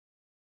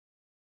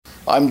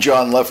I'm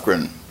John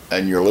Lefgren,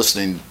 and you're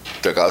listening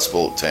to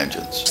Gospel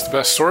Tangents. It's the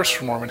best source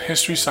for Mormon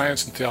history,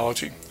 science, and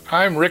theology.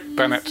 I'm Rick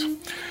Bennett.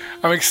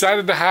 I'm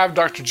excited to have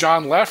Dr.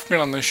 John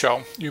Lefgren on the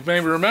show. You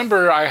may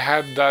remember I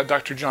had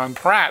Dr. John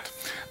Pratt.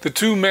 The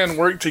two men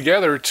worked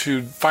together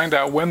to find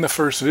out when the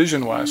first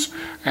vision was,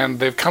 and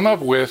they've come up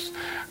with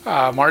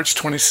March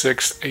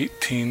 26,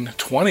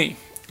 1820.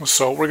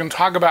 So we're going to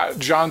talk about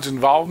John's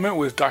involvement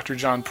with Dr.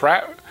 John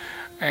Pratt,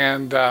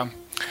 and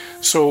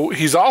so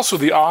he's also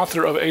the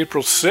author of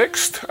April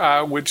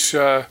 6th, which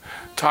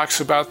talks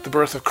about the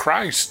birth of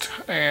Christ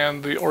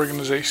and the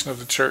organization of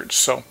the church.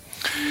 So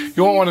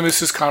you won't want to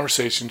miss this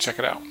conversation. Check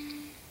it out.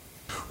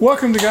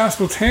 Welcome to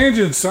Gospel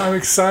Tangents. I'm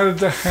excited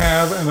to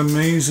have an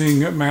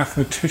amazing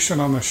mathematician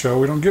on the show.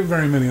 We don't get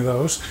very many of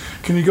those.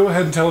 Can you go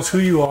ahead and tell us who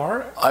you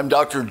are? I'm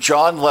Dr.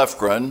 John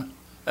Lefgren,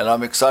 and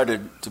I'm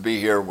excited to be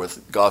here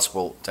with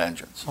Gospel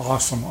Tangents.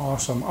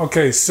 Awesome.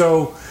 Okay,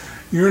 so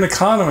you're an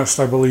economist,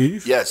 I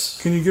believe. Yes.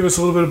 Can you give us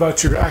a little bit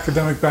about your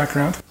academic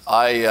background?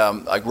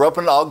 I grew up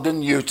in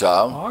Ogden,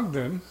 Utah.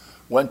 Ogden?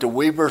 Went to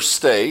Weber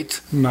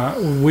State.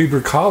 Not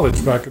Weber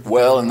College back at the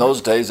Well, time. in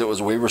those days it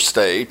was Weber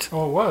State.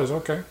 Oh, it was?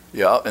 Okay.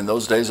 Yeah, in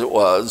those days it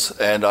was.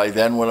 And I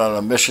then went on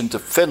a mission to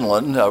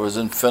Finland. I was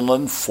in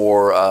Finland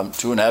for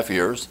 2.5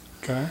 years.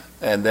 Okay.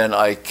 And then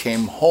I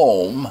came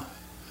home,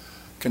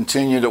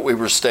 continued at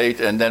Weber State,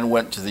 and then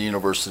went to the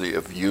University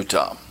of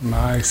Utah.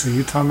 Nice. A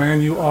Utah man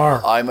you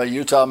are. I'm a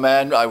Utah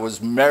man. I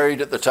was married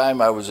at the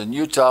time I was in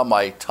Utah.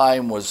 My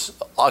time was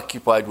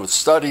occupied with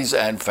studies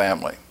and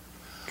family.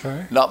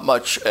 Okay. Not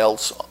much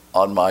else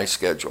on my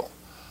schedule.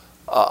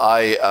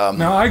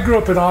 Now, I grew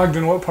up in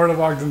Ogden. What part of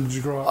Ogden did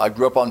you grow up? I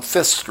grew up on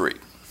 5th Street.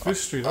 5th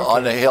Street, okay.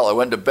 On a hill. I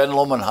went to Ben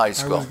Lomond High I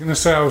School. was going to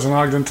say I was an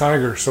Ogden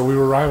Tiger, so we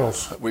were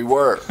rivals. We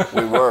were.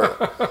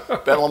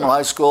 Ben Lomond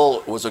High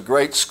School was a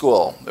great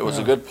school. It was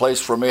a good place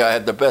for me. I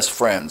had the best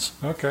friends.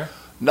 Okay.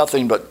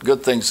 Nothing but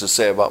good things to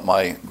say about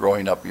my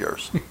growing up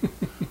years.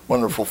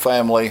 Wonderful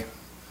family,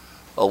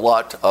 a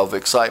lot of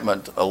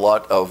excitement, a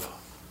lot of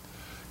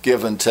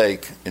give and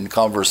take in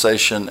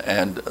conversation,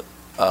 and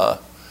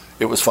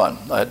it was fun.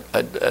 I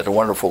had a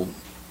wonderful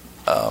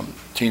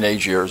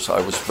teenage years. I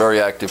was very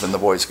active in the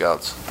Boy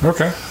Scouts.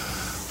 Okay.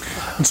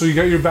 And so you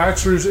got your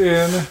bachelor's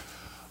in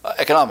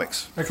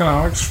Economics.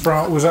 economics.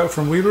 Was that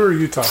from Weber or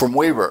Utah? From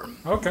Weber.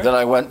 Okay. Then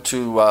I went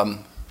to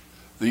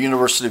the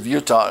University of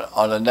Utah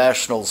on a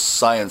National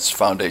Science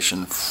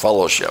Foundation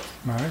fellowship.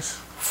 Nice.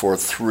 For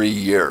 3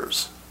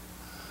 years.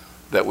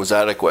 That was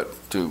adequate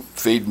to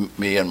feed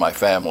me and my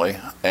family.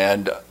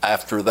 And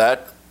after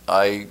that,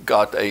 I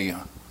got a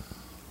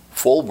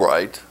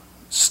Fulbright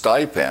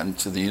stipend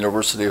to the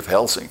University of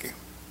Helsinki.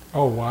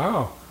 Oh,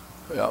 wow.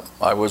 Yeah,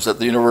 I was at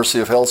the University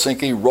of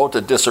Helsinki, wrote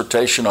a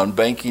dissertation on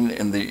banking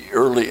in the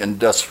early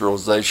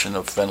industrialization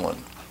of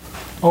Finland.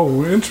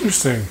 Oh,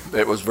 interesting.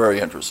 It was very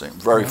interesting,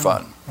 very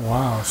fun.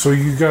 Wow. So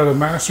you got a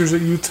master's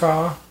at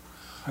Utah?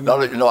 A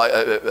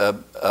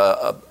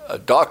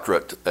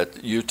doctorate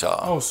at Utah.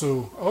 Oh,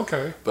 so,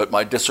 okay. But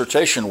my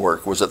dissertation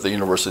work was at the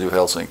University of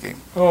Helsinki.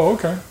 Oh,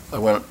 okay. I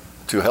went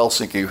to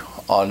Helsinki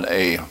on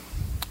a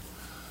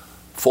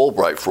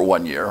Fulbright for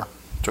 1 year,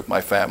 took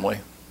my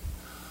family.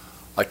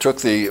 I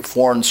took the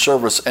Foreign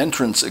Service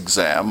entrance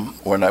exam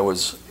when I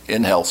was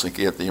in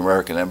Helsinki at the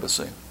American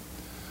Embassy.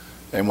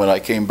 And when I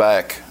came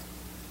back,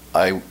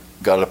 I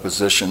got a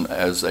position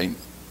as a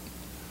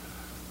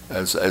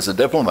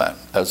diplomat,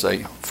 as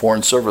a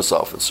Foreign Service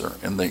officer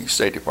in the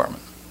State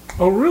Department.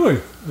 Oh,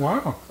 really?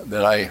 Wow.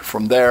 Then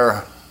from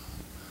there,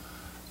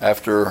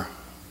 after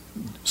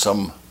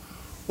some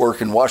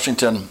work in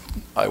Washington,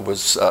 I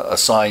was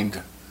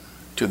assigned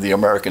to the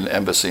American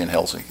Embassy in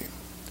Helsinki.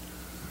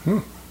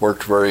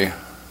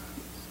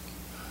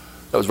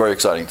 That was a very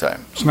exciting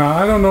time. Now,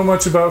 I don't know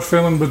much about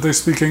Finland, but they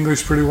speak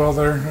English pretty well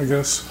there, I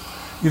guess.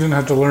 You didn't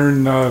have to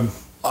learn...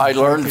 I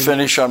learned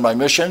Finnish on my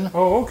mission.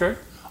 Oh, okay.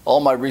 All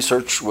my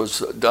research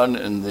was done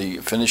in the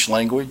Finnish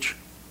language.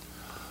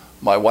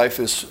 My wife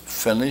is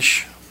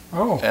Finnish,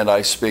 and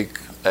I speak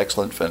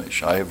excellent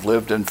Finnish. I have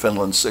lived in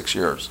Finland 6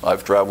 years.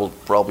 I've traveled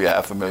probably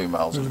 500,000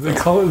 miles. Do they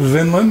call it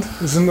Vinland?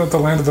 Isn't that the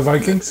land of the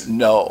Vikings?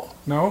 No.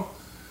 No?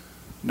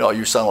 No,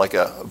 you sound like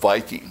a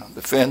Viking.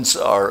 The Finns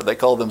they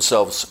call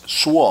themselves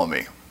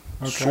Suomi.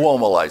 Okay.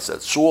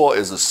 Suomalaiset. Suo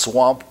is a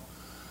swamp,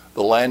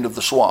 the land of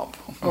the swamp.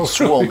 Oh,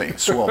 Suomi, really?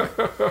 Suomi.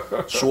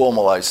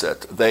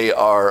 Suomalaiset.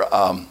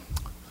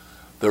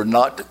 They're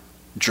not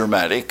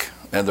Germanic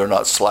and they're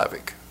not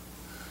Slavic.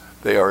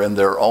 They are in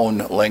their own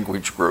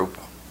language group,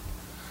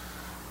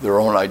 their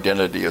own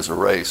identity as a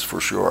race,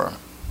 for sure.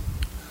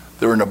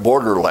 They're in a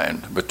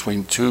borderland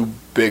between two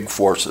big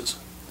forces.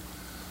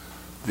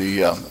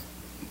 The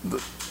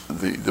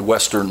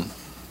Western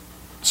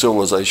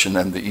civilization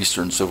and the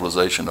Eastern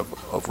civilization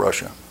of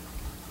Russia.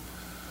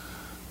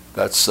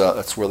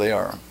 That's where they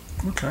are.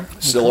 Okay.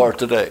 Still are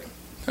today.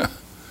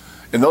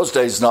 In those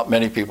days, not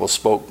many people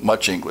spoke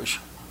much English.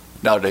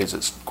 Nowadays,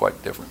 it's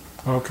quite different.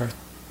 Okay.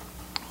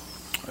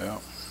 Yeah.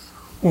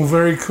 Well,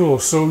 very cool.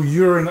 So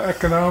you're an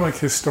economic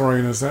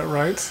historian, is that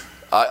right?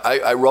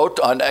 I wrote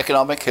on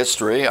economic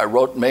history. I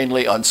wrote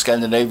mainly on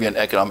Scandinavian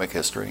economic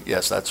history.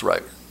 Yes, that's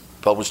right.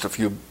 Published a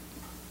few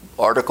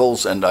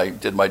articles, and I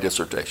did my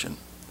dissertation.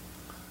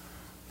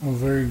 Well,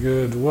 very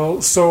good.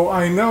 Well, so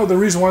I know the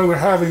reason why we're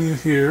having you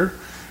here,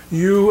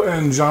 you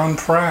and John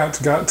Pratt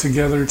got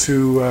together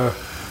to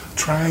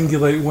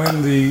triangulate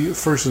when the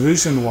first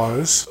vision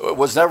was. It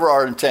was never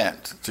our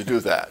intent to do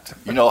that.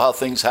 You know how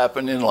things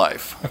happen in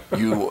life.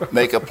 You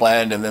make a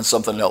plan and then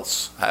something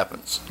else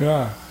happens.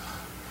 Yeah.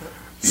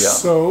 Yeah.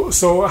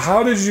 So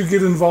how did you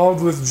get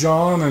involved with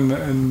John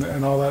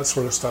and all that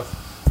sort of stuff?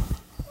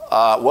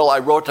 Well, I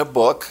wrote a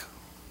book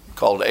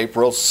called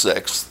April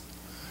 6th,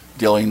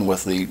 dealing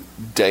with the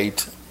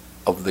date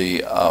of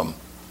the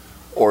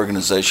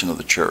organization of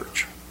the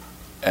church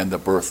and the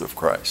birth of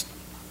Christ.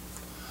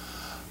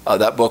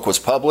 That book was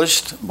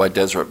published by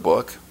Deseret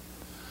Book,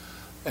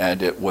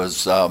 and it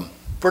was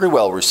pretty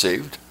well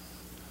received.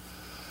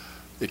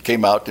 It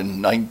came out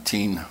in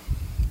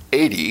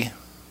 1980,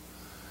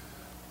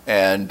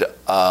 and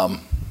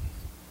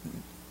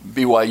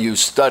BYU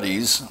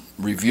Studies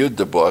reviewed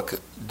the book,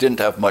 didn't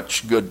have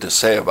much good to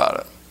say about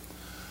it.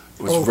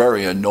 It was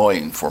very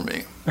annoying for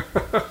me.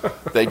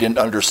 They didn't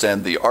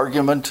understand the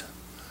argument,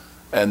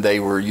 and they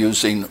were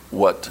using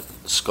what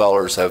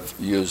scholars have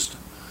used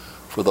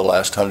for the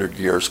last 100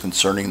 years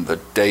concerning the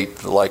date,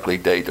 the likely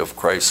date of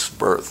Christ's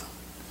birth.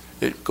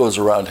 It goes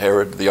around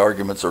Herod. The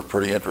arguments are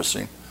pretty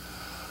interesting.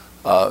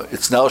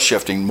 It's now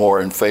shifting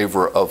more in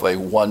favor of a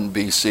 1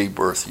 BC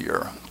birth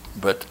year,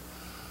 but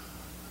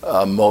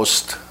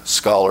most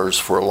scholars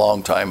for a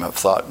long time have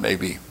thought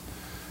maybe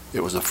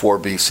it was a 4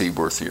 BC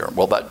birth year.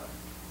 Well, that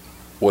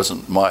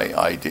wasn't my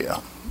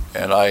idea,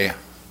 and I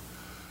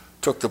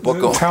took the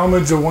book.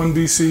 Talmud's a 1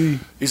 BC.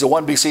 He's a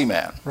 1 BC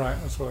man. Right,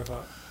 that's what I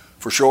thought.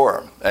 For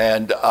sure.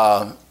 And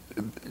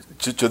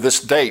to this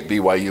date,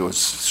 BYU is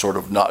sort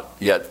of not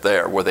yet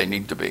there where they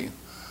need to be.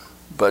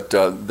 But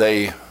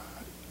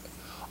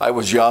I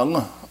was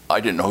young, I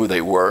didn't know who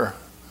they were,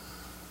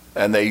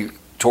 and they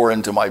tore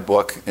into my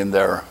book in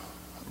their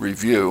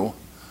review,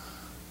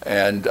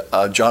 and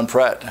John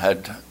Pratt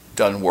had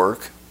done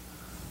work.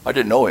 I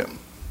didn't know him.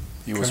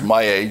 He was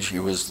my age. He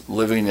was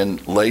living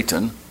in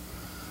Layton,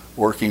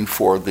 working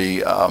for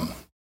the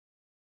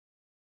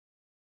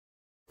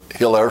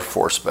Hill Air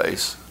Force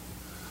Base.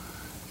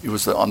 He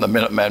was on the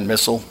Minuteman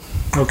missile.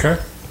 Okay.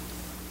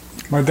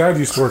 My dad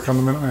used to work on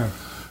the Minuteman.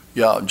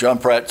 Yeah, John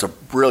Pratt's a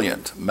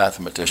brilliant I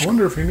mathematician.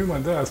 wonder if he knew my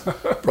dad.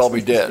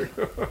 Probably did.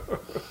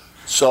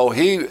 So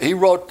he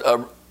wrote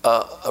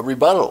a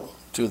rebuttal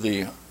to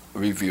the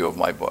review of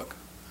my book,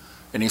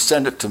 and he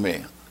sent it to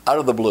me out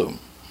of the blue.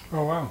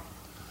 Oh, wow.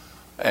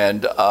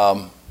 And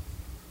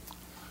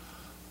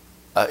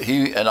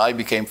he and I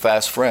became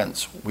fast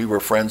friends. We were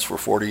friends for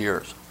 40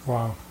 years.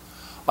 Wow.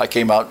 I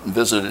came out and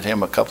visited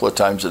him a couple of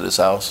times at his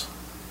house,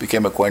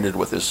 became acquainted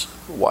with his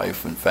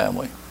wife and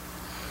family.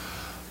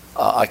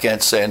 I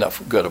can't say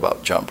enough good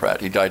about John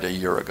Pratt. He died a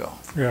year ago.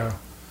 Yeah.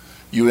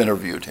 You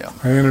interviewed him.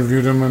 I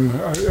interviewed him, and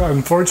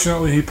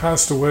unfortunately he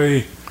passed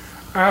away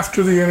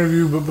after the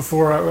interview, but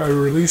before I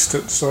released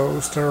it, so it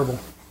was terrible.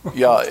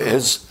 Yeah,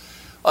 his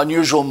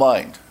unusual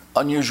mind.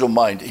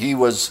 He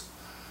was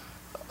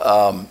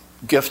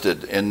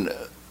gifted in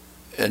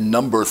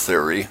number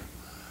theory.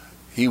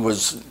 He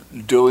was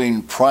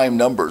doing prime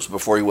numbers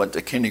before he went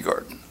to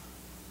kindergarten,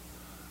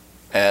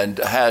 and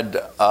had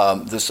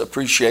this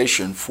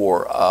appreciation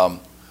for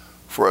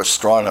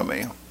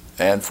astronomy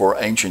and for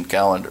ancient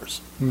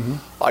calendars. Mm-hmm.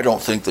 I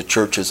don't think the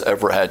church has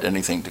ever had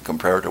anything to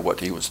compare to what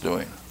he was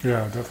doing.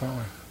 Yeah,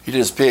 definitely. He did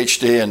his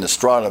PhD in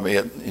astronomy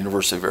at the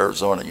University of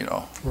Arizona, you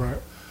know. Right.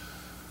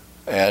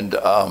 And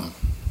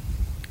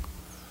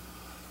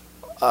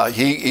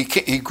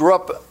he grew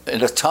up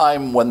in a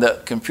time when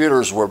the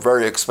computers were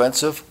very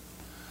expensive,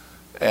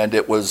 and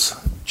it was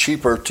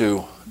cheaper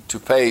to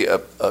pay a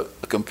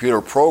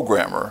computer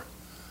programmer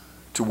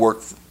to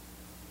work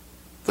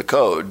the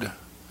code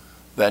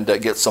than to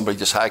get somebody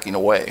just hacking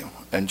away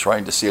and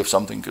trying to see if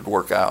something could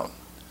work out.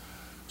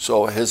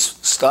 So his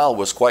style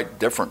was quite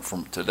different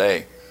from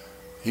today.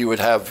 He would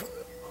have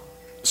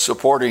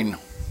supporting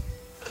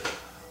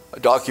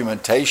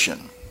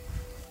documentation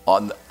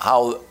on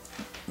how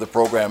the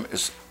program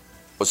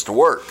was to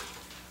work.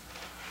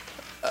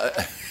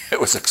 It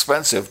was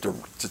expensive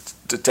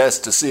to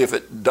test to see if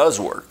it does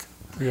work.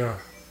 Yeah.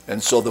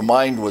 And so the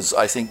mind was,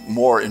 I think,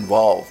 more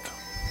involved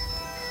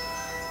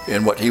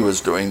in what he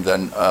was doing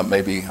than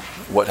maybe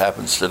what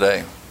happens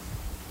today.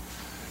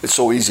 It's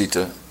so easy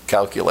to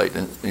calculate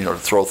and to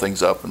throw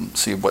things up and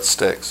see what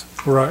sticks.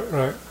 Right,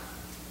 right.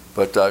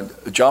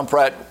 But John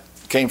Pratt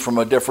came from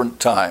a different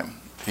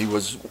time. He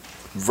was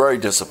very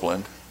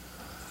disciplined,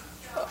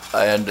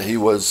 and he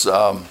was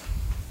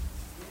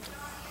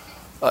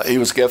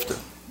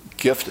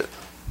gifted.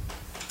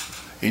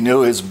 He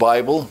knew his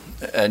Bible,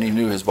 and he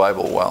knew his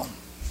Bible well.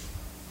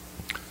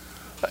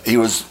 He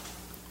was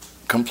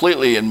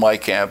completely in my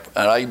camp,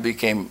 and I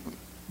became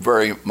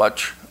very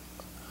much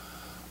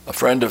a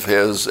friend of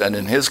his, and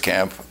in his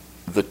camp,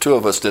 the two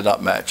of us did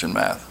not match in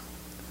math.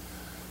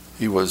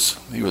 He was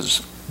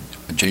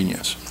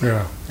genius.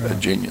 Yeah. A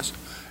genius.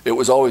 It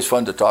was always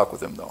fun to talk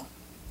with him, though.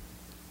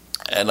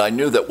 And I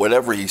knew that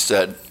whatever he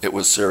said, it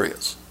was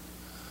serious.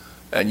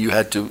 And you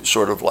had to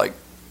sort of like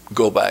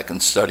go back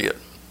and study it.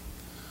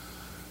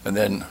 And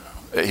then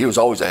he was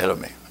always ahead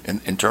of me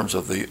in terms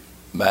of the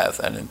math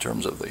and in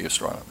terms of the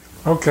astronomy.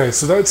 Okay,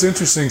 so that's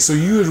interesting. So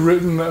you had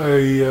written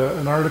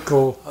an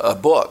article, A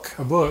book.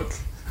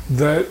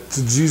 That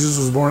Jesus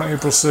was born on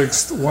April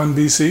 6th, 1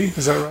 BC.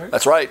 Is that right?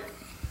 That's right.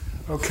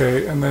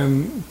 Okay, and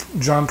then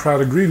John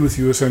Pratt agreed with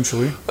you,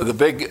 essentially. The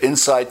big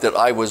insight that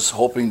I was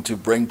hoping to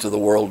bring to the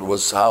world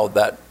was how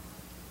that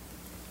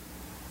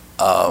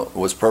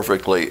was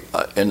perfectly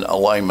in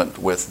alignment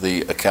with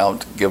the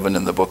account given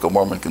in the Book of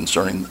Mormon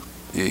concerning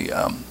the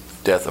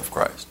death of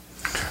Christ.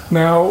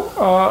 Now,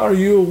 are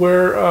you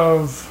aware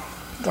of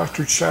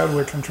Dr.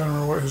 Chadwick? I'm trying to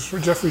remember what his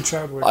Jeffrey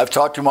Chadwick. I've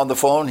talked to him on the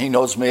phone. He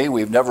knows me.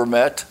 We've never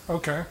met.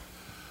 Okay.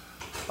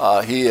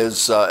 He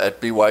is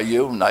at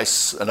BYU,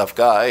 nice enough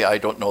guy. I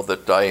don't know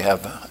that I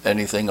have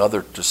anything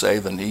other to say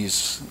than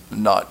he's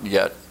not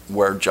yet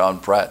where John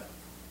Pratt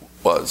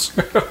was.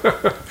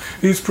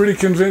 He's pretty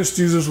convinced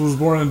Jesus was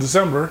born in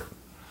December.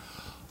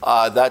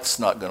 That's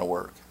not going to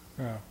work.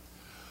 Yeah.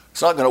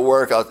 It's not going to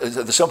work.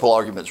 The simple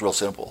argument is real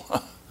simple.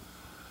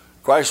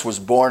 Christ was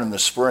born in the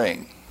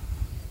spring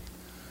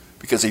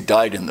because he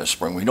died in the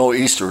spring. We know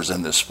Easter is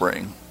in the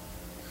spring.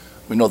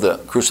 We know the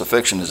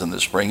crucifixion is in the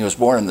spring. He was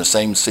born in the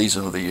same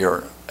season of the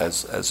year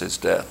as his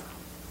death.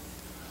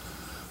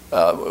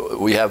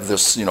 We have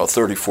this,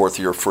 34th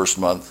year, first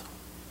month,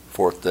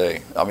 fourth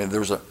day. I mean,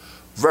 there's a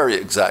very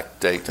exact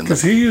date.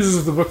 Because he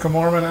uses the Book of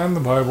Mormon and the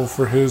Bible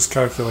for his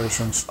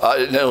calculations.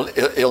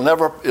 He'll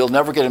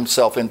never get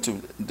himself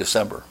into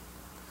December.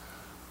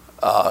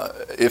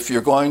 If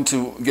you're going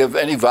to give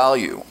any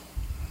value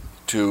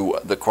to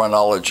the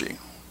chronology,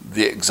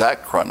 the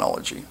exact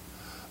chronology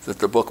that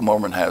the Book of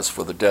Mormon has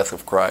for the death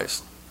of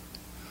Christ,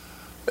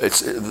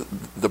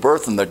 the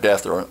birth and the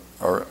death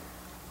are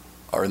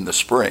in the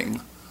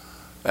spring,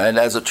 and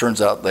as it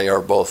turns out, they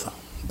are both,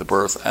 the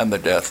birth and the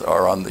death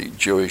are on the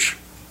Jewish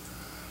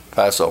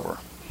Passover.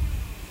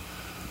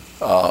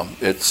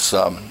 That's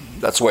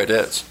the way it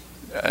is.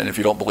 And if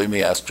you don't believe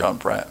me, ask John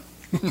Pratt.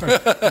 I can't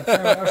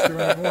ask you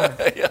anymore.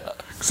 Yeah.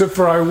 Except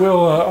for I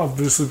will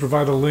obviously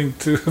provide a link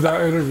to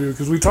that interview,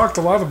 because we talked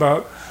a lot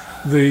about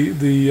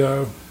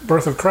the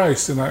birth of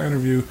Christ in that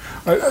interview.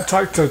 I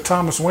talked to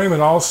Thomas Wayman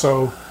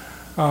also.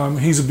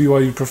 He's a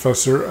BYU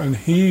professor, and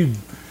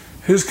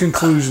his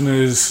conclusion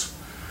is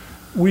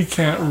we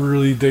can't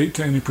really date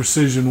to any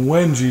precision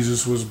when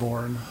Jesus was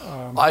born.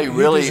 He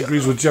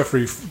disagrees with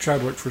Jeffrey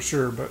Chadwick for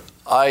sure, but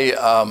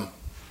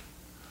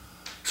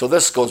so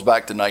this goes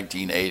back to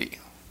 1980.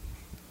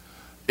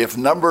 If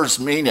numbers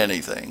mean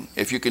anything,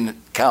 if you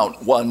can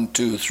count 1,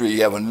 2, 3,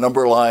 you have a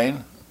number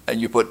line,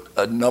 and you put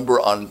a number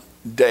on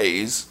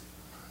days,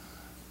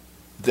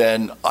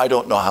 then I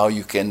don't know how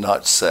you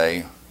cannot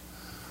say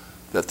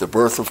that the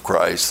birth of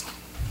Christ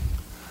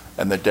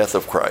and the death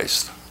of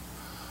Christ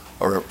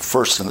are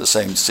first in the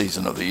same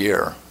season of the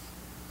year.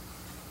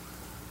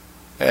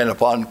 And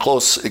upon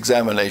close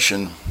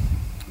examination,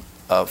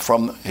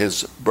 from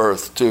his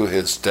birth to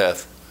his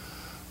death,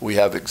 we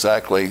have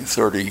exactly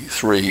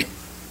 33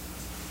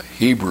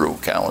 Hebrew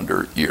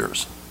calendar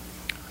years.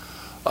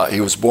 He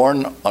was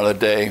born on a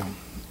day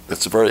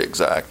that's very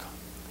exact.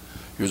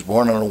 He was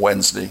born on a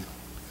Wednesday.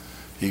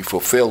 He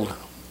fulfilled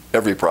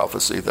every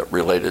prophecy that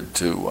related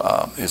to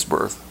his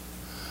birth.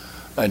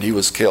 And he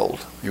was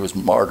killed. He was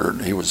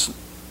martyred. He was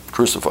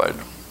crucified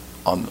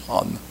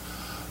on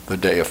the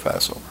day of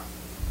Passover.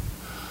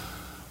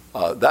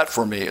 That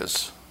for me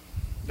is,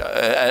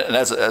 and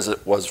as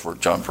it was for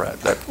John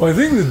Pratt. Well, I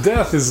think the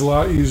death is a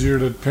lot easier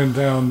to pin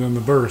down than the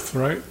birth,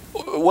 right?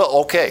 Well,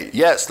 okay,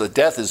 yes, the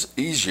death is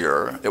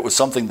easier. It was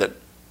something that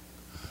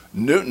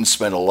Newton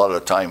spent a lot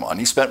of time on.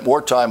 He spent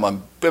more time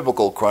on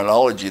biblical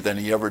chronology than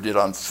he ever did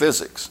on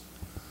physics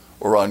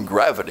or on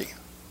gravity.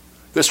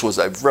 This was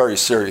a very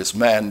serious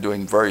man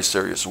doing very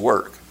serious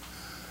work.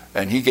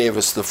 And he gave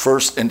us the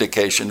first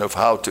indication of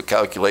how to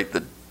calculate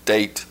the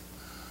date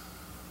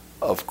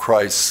of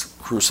Christ's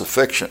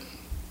crucifixion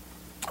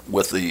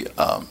with the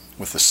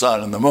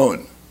sun and the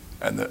moon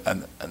and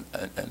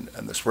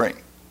the spring.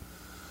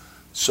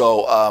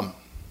 So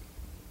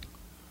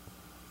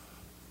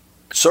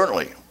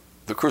certainly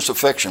the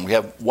crucifixion, we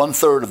have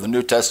 1/3 of the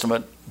New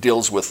Testament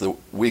deals with the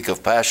week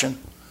of Passion.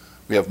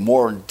 We have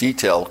more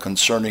detail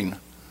concerning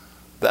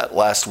that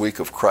last week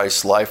of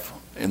Christ's life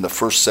in the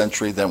first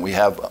century than we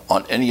have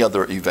on any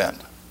other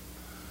event.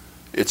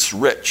 It's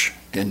rich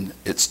in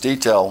its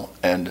detail,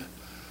 and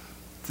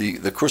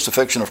the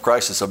crucifixion of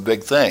Christ is a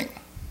big thing.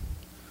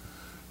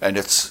 And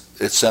it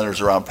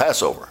centers around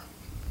Passover,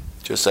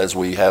 just as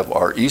we have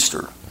our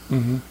Easter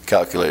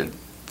calculated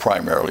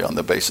primarily on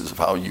the basis of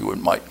how you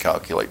might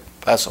calculate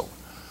Passover.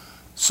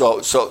 So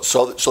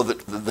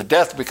the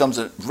death becomes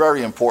a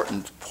very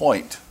important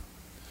point.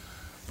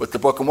 But the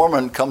Book of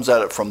Mormon comes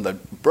at it from the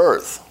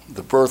birth.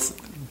 The birth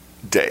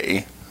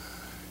day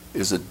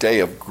is a day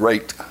of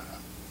great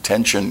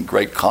tension,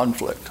 great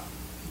conflict.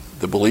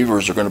 The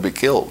believers are going to be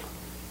killed.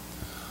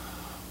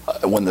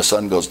 when the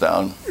sun goes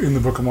down. In the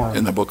Book of Mormon.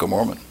 In the Book of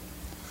Mormon.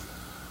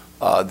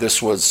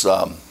 This was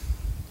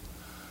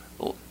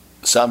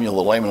Samuel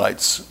the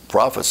Lamanite's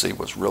prophecy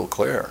was real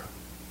clear,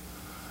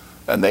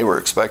 and they were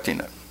expecting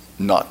it.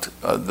 Not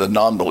the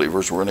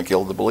non-believers were going to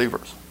kill the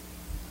believers.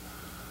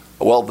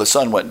 Well, the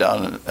sun went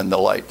down and the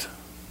light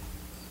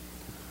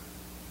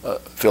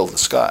filled the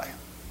sky.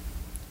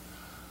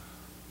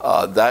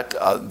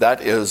 That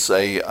is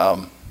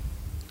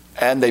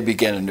and they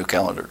began a new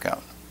calendar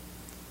count.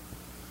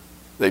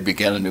 They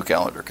began a new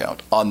calendar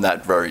count on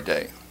that very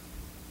day.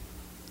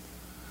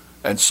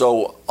 And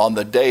so on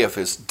the day of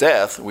his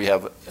death, we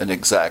have an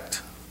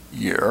exact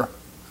year,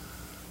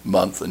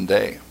 month, and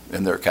day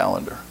in their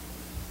calendar.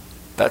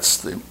 That's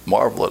the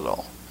marvel of it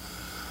all.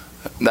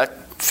 And that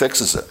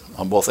fixes it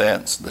on both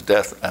ends, the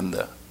death and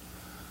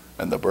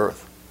the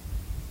birth.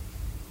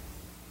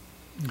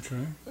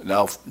 Okay.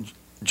 Now,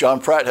 John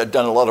Pratt had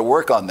done a lot of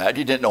work on that.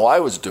 He didn't know I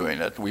was doing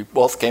it. We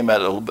both came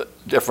at it a little bit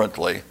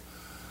differently.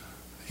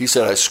 He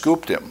said I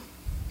scooped him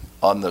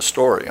on the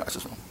story. I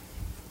said,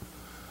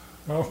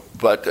 oh.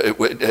 But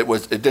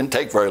it didn't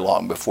take very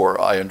long before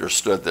I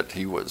understood that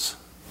he was.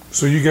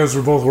 So you guys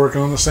were both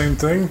working on the same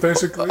thing,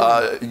 basically?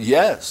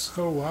 Yes.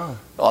 Oh, wow.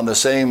 On the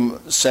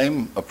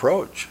same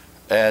approach.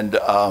 And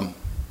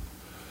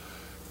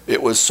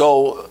it was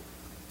so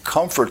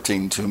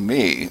comforting to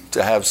me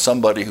to have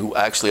somebody who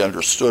actually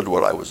understood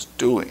what I was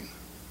doing.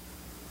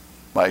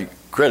 My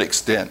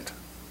critics didn't.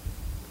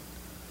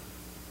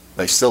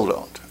 They still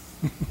don't.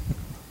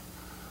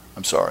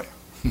 I'm sorry.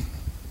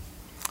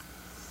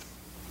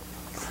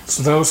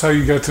 So that was how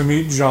you got to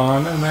meet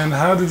John, and then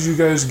how did you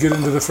guys get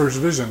into the first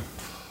vision?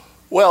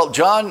 Well,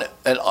 John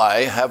and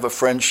I have a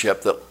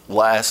friendship that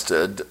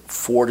lasted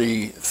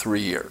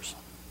 43 years.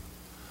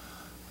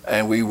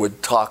 And we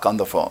would talk on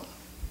the phone.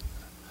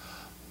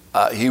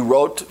 He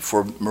wrote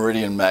for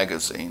Meridian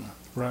Magazine.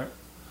 Right.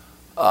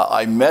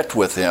 I met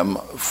with him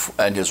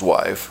and his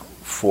wife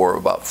for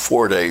about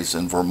 4 days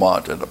in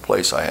Vermont at a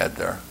place I had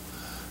there.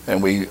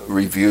 And we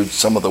reviewed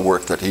some of the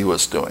work that he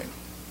was doing.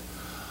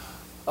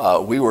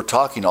 We were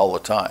talking all the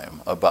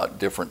time about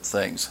different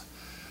things.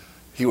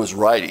 He was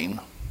writing.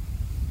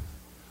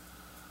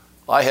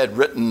 I had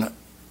written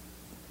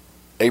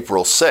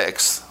April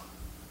 6th,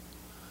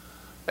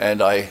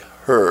 and I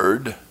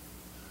heard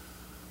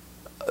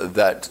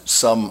that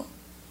some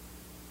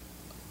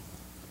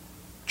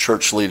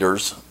church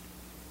leaders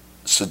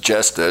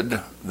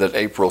suggested that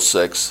April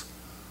 6th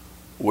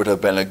would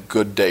have been a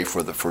good day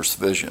for the first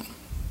vision.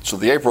 So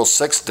the April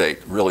 6th date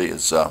really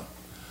is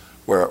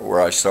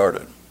where I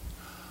started.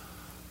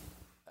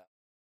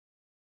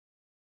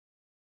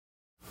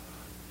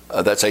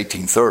 That's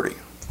 1830.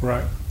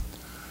 Right.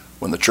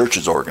 When the church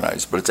is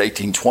organized, but it's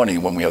 1820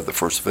 when we have the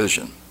first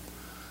vision.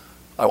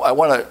 I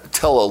want to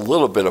tell a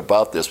little bit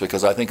about this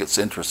because I think it's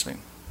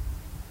interesting.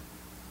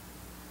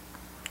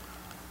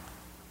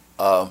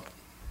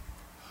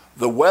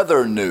 The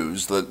weather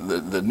news,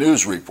 the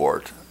news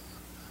report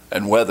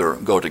and weather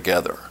go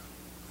together.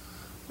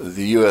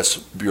 The U.S.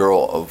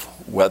 Bureau of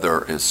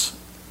Weather is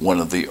one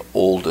of the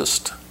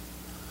oldest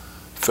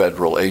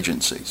federal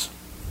agencies.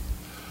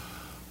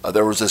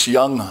 There was this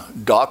young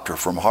doctor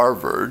from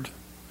Harvard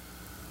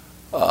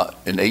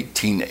in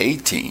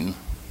 1818,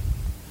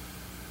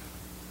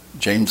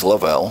 James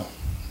Lovell,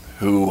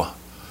 who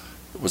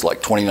was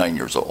like 29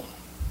 years old.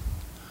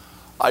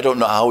 I don't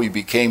know how he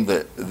became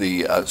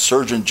the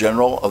Surgeon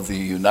General of the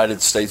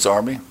United States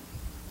Army,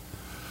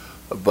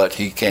 but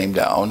he came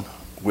down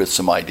with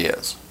some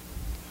ideas.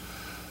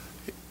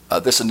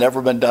 This had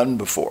never been done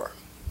before.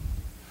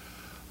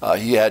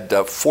 He had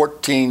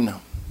 14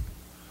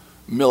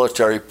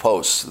 military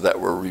posts that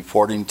were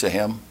reporting to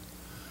him.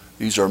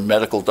 These are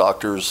medical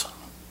doctors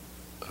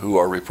who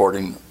are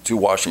reporting to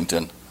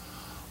Washington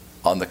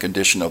on the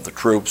condition of the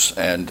troops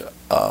and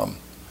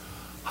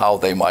how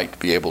they might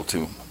be able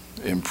to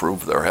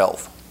improve their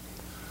health.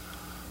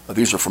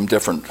 These are from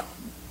different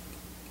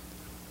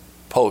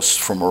posts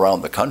from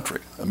around the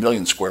country, 1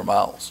 million square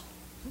miles.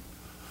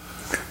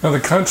 Now the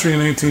country in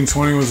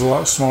 1820 was a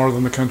lot smaller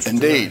than the country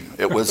Indeed.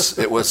 today.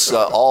 It was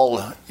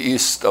all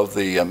east of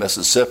the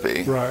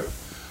Mississippi. Right.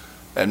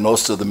 And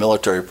most of the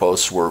military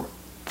posts were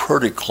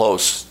pretty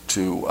close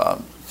to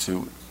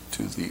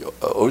the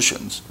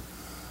oceans.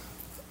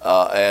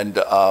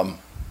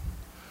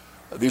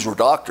 These were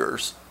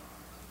doctors,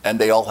 and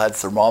they all had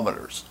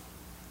thermometers.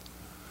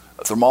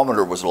 A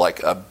thermometer was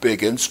like a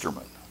big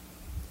instrument.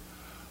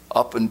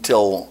 Up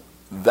until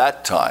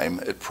that time,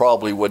 it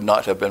probably would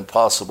not have been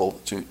possible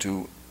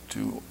to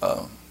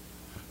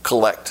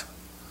collect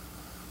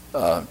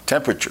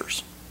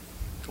temperatures,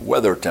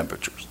 weather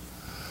temperatures.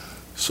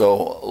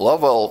 So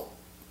Lovell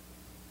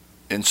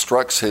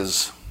instructs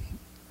this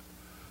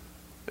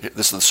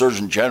is the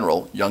Surgeon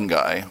General, young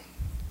guy.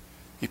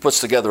 He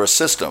puts together a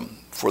system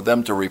for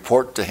them to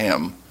report to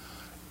him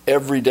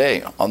every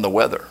day on the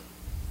weather,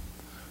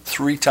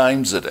 3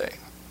 times a day.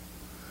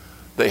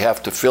 They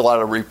have to fill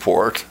out a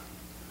report,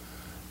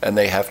 and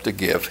they have to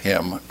give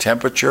him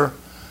temperature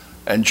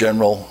and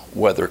general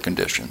weather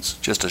conditions,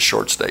 just a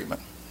short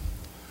statement.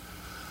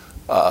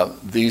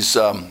 These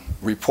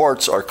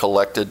reports are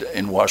collected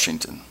in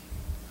Washington.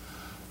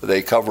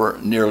 They cover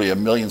nearly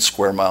 1 million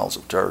square miles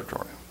of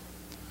territory.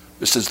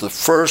 This is the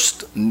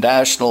first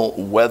national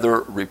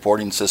weather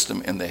reporting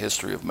system in the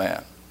history of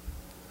man.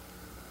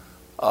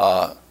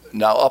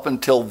 Now, up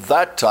until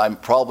that time,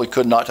 probably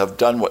could not have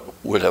done what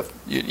would have,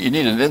 you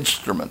need an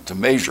instrument to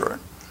measure it.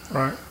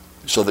 Right.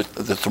 So the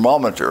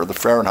thermometer, the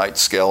Fahrenheit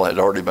scale, had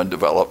already been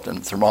developed,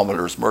 and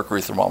thermometers,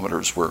 mercury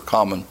thermometers, were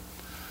common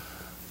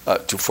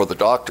for the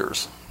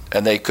doctors.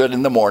 And they could,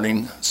 in the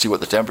morning, see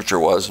what the temperature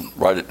was and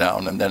write it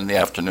down, and then in the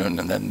afternoon,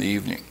 and then in the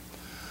evening.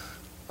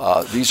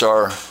 These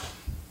are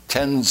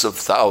tens of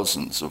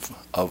thousands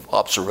of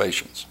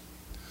observations,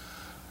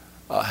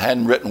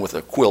 handwritten with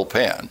a quill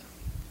pen,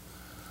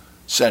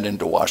 sent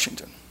into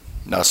Washington.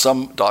 Now,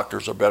 some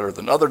doctors are better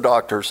than other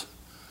doctors.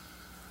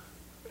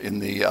 In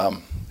the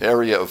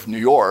area of New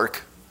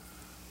York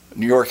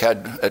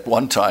had at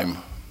one time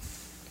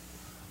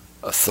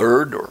a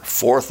third or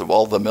fourth of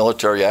all the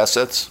military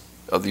assets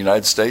of the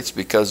United States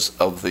because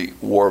of the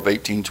War of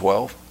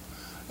 1812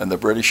 and the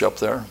British up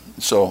there.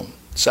 So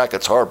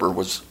Sackett's Harbor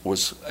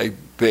was a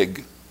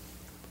big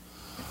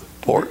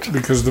port.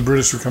 Because the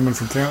British were coming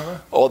from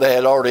Canada? Oh, they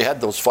had already had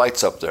those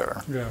fights up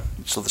there. Yeah.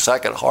 So the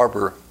Sackett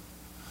Harbor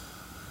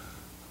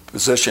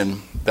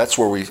position, that's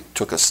where we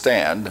took a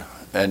stand,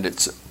 and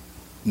it's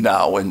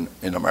now in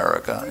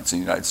America, it's in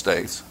the United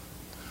States.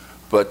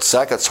 But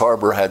Sackett's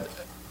Harbor had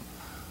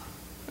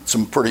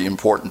some pretty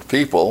important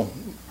people,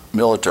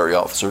 military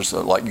officers,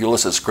 like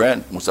Ulysses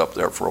Grant was up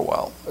there for a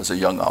while as a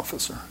young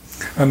officer.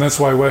 And that's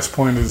why West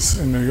Point is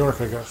in New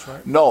York, I guess,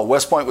 right? No,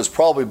 West Point was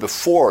probably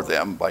before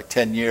them by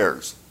 10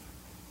 years.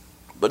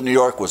 But New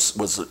York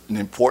was an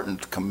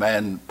important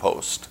command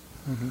post.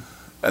 Mm-hmm.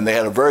 And they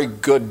had a very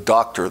good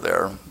doctor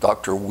there,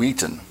 Dr.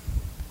 Wheaton.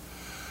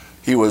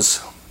 His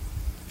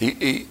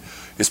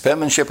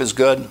penmanship is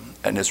good,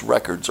 and his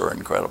records are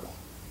incredible.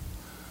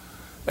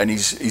 And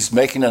he's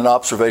making an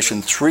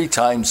observation 3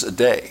 times a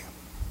day.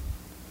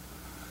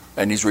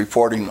 And he's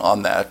reporting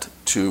on that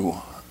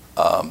to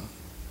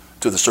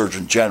the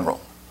Surgeon General.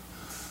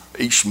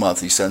 Each month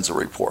he sends a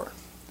report.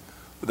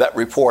 That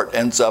report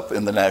ends up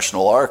in the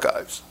National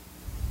Archives.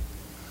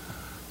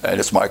 And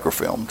it's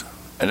microfilmed,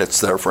 and it's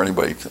there for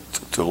anybody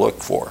to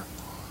look for.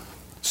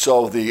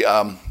 So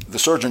the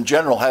Surgeon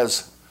General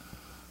has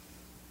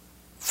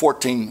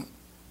 14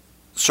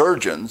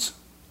 surgeons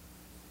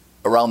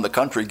around the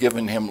country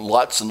giving him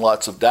lots and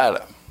lots of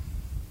data.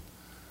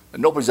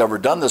 And nobody's ever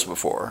done this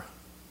before,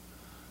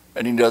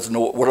 and he doesn't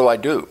know, what do I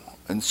do?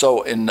 And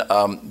so in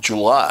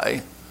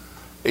July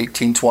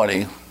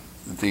 1820,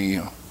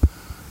 the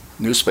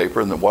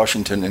newspaper, the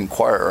Washington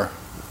Inquirer,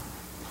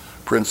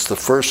 prints the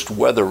first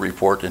weather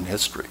report in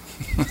history.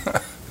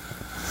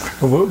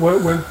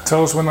 What,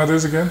 tell us when that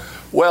is again?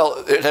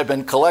 Well, it had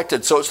been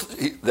collected, so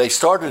they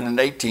started in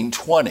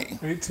 1820.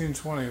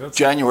 1820, that's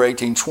January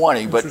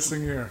 1820.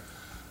 Interesting year.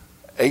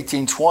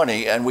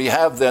 1820, and we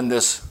have then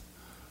this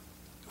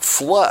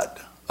flood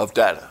of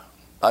data.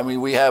 I mean,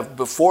 we have,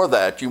 before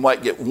that, you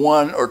might get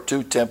 1 or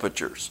 2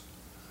 temperatures.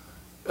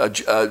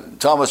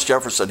 Thomas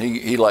Jefferson,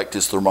 he liked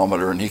his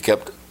thermometer, and he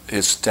kept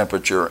his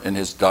temperature in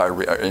his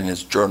diary, in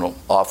his journal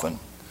often.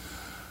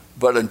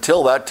 But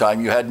until that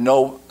time, you had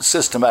no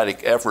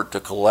systematic effort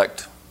to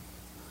collect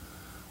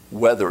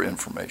weather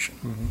information.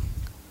 Mm-hmm.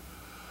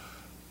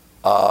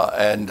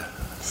 And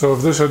so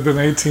if this had been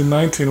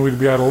 1819, we'd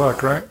be out of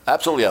luck, right?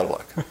 Absolutely out of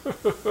luck.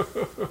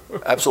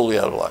 Absolutely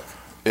out of luck.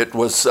 It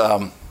was,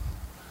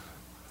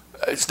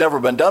 it's never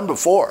been done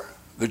before.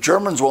 The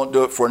Germans won't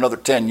do it for another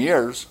 10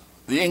 years.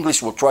 The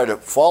English will try to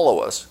follow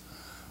us.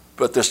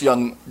 But this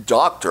young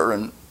doctor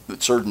and the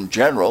Surgeon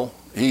General,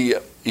 he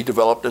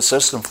developed a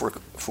system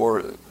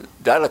for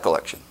data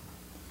collection.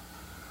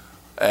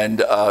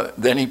 And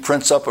then he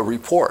prints up a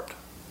report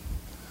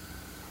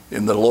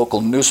in the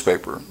local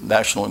newspaper,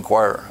 National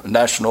Enquirer,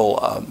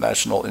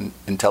 National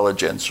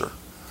Intelligencer,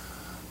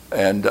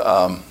 and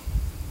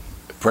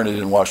printed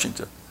in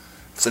Washington.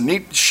 It's a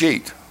neat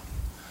sheet.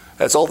 It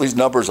has all these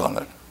numbers on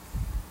it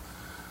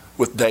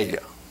with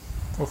data.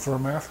 Well, for a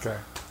math guy.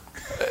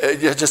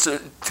 Just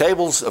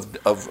tables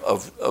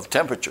of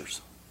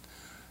temperatures.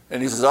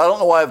 And he says, I don't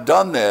know why I've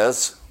done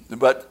this,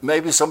 but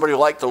maybe somebody would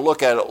like to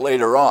look at it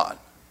later on.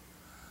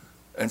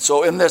 And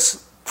so in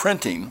this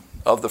printing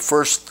of the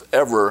first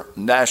ever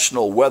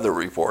national weather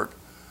report,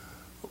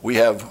 we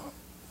have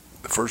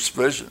the first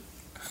vision.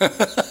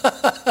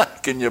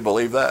 Can you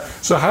believe that?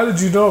 So how did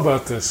you know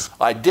about this?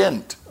 I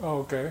didn't.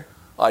 Oh, okay.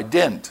 I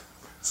didn't.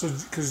 So,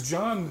 because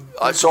John...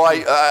 So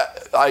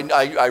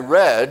I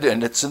read,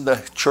 and it's in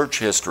the church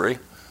history,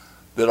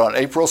 that on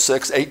April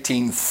 6,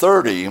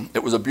 1830,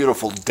 it was a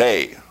beautiful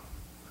day.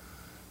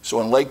 So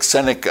in Lake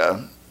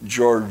Seneca,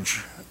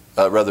 Joseph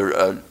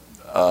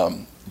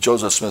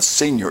Smith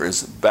Sr.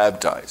 is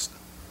baptized.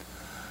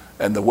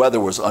 And the weather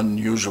was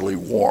unusually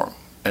warm,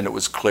 and it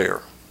was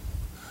clear.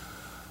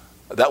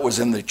 That was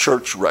in the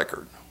church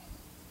record.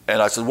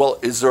 And I said, well,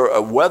 is there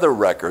a weather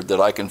record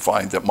that I can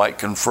find that might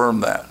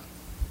confirm that?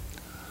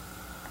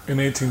 In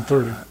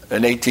 1830.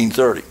 In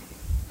 1830.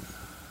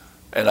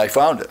 And I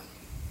found it.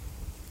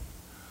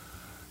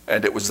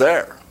 And it was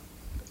there.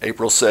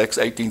 April 6,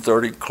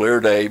 1830, clear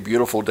day,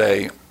 beautiful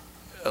day,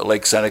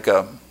 Lake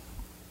Seneca.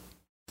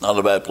 Not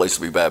a bad place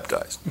to be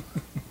baptized.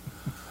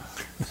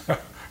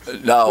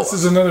 Now, this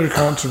is another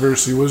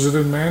controversy. Was it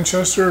in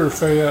Manchester or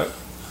Fayette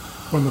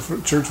when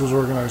the church was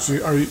organized?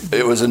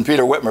 It was in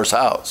Peter Whitmer's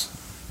house.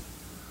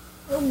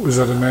 Was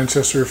that in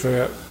Manchester or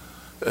Fayette?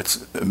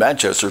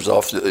 Manchester's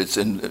off. It's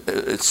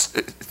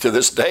to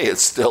this day.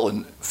 It's still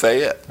in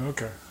Fayette.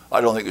 Okay.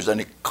 I don't think there's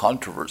any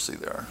controversy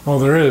there. Well,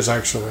 there is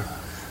actually.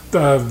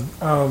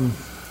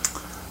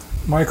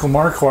 Michael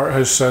Marquardt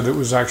has said it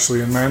was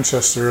actually in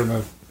Manchester,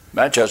 and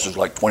Manchester's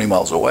like 20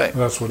 miles away.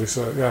 That's what he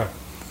said. Yeah.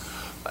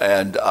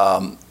 And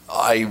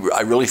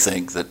I really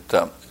think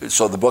that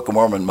so the Book of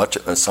Mormon,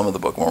 some of the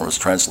Book of Mormon was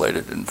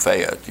translated in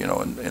Fayette,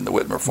 in the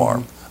Whitmer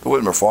Farm. The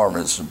Whitmer Farm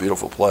is a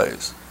beautiful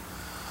place.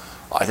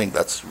 I think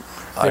that's.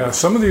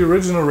 Some of the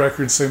original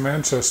records say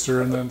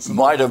Manchester, and then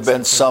might have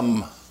been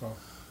some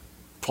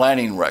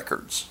planning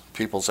records.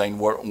 People saying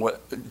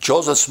what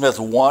Joseph Smith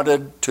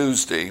wanted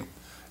Tuesday,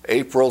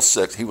 April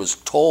 6th. He was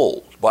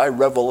told by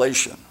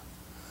revelation,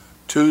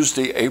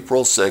 Tuesday,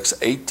 April 6,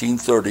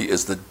 1830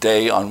 is the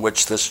day on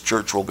which this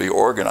church will be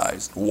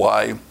organized.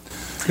 Why?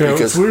 Yeah,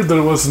 because it's weird that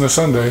it wasn't a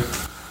Sunday.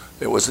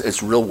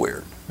 It's real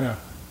weird. Yeah.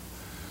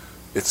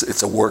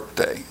 It's a work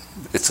day.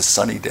 It's a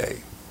sunny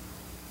day.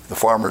 The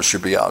farmers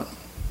should be out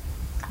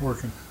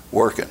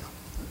working,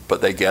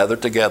 but they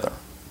gathered together.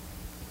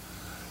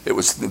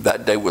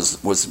 That day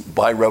was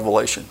by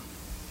revelation,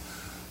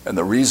 and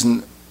the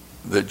reason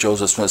that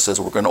Joseph Smith says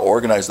we're going to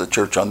organize the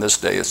church on this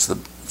day, it's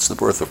the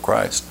birth of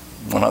Christ.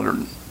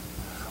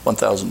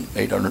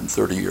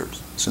 1,830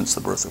 years since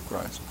the birth of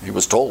Christ. He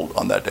was told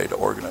on that day to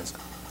organize it.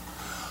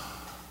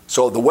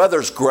 So the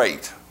weather's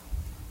great.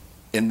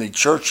 In the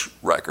church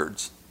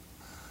records,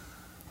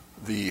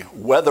 the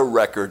weather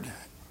record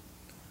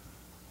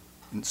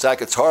in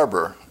Sackett's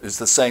Harbor is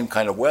the same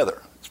kind of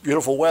weather. It's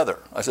beautiful weather.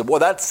 I said, well,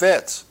 that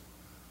fits.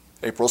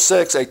 April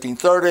 6,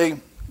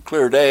 1830,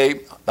 clear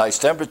day, nice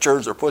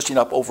temperatures, are pushing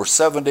up over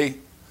 70.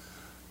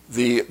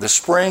 The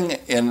spring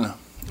in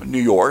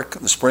New York,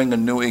 the spring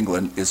in New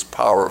England is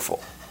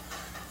powerful.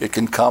 It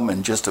can come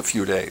in just a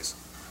few days.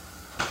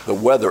 The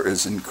weather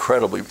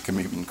can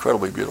be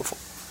incredibly beautiful.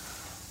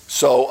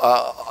 So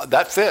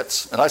that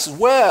fits. And I said,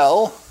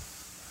 well,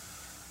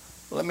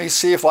 let me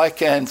see if I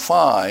can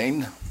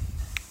find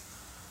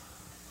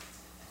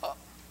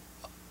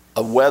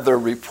a weather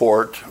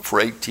report for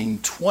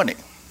 1820.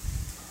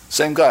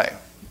 Same guy,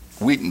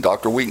 Wheaton,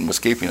 Dr. Wheaton was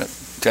keeping it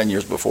 10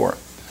 years before.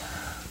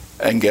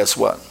 And guess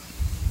what?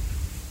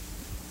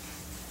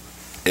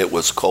 It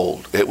was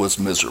cold. It was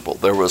miserable.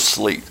 There was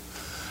sleet.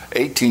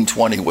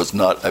 1820 was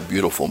not a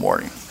beautiful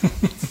morning.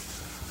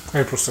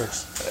 April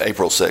 6th.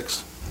 April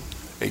 6th,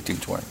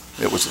 1820.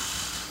 It was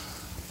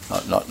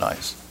not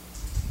nice.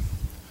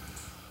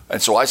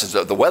 And so I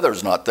said, the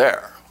weather's not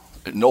there.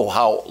 Know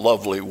how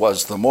lovely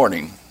was the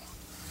morning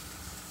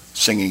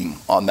singing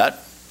on that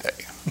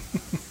day.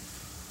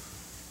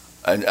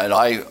 and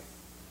I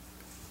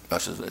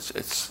said,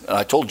 and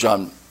I told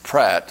John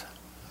Pratt,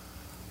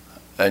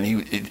 and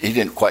he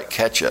didn't quite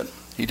catch it.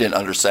 He didn't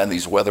understand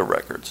these weather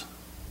records.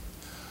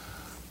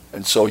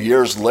 And so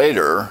years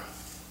later,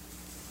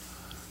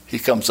 he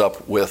comes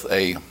up with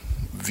a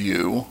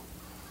view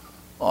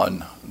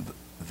on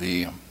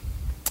the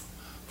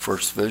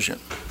first vision,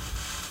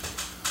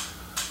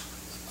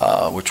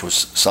 which was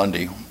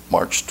Sunday,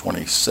 March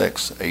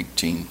 26,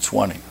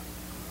 1820.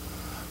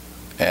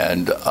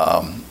 And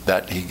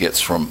that he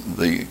gets from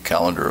the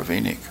calendar of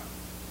Enoch.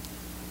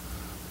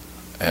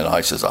 And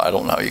I says, I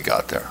don't know how you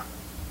got there.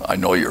 I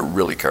know you're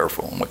really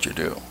careful in what you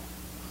do.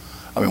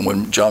 I mean,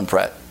 when John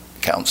Pratt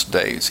counts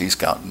days, he's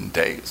counting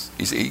days.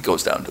 He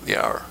goes down to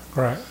the hour.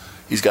 Right.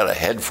 He's got a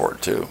head for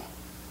it too.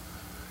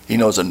 He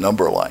knows a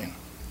number line,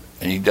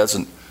 and he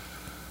doesn't.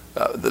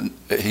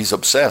 He's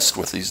obsessed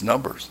with these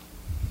numbers.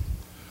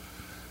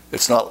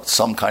 It's not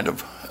some kind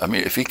of. I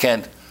mean, if he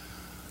can't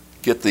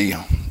get the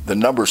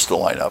numbers to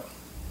line up,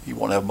 he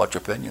won't have much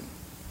opinion.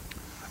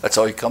 That's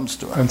how he comes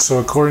to it. And so,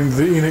 according to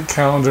the Enoch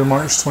calendar,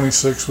 March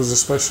 26th was a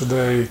special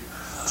day.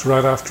 It's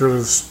right after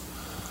this,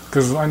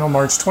 because I know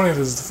March 20th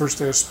is the first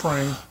day of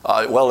spring.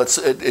 Well,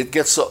 it's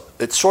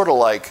sort of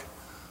like,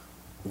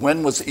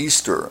 when was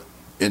Easter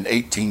in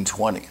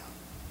 1820?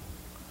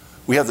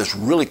 We have this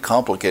really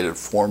complicated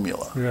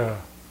formula. Yeah.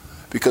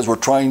 Because we're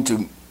trying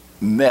to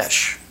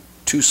mesh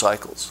two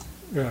cycles.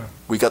 Yeah.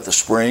 We got the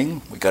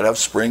spring. We got to have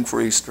spring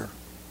for Easter,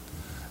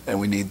 and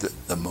we need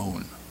the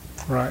moon.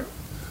 Right.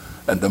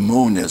 And the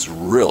moon is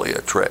really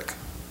a trick.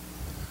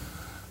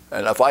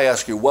 And if I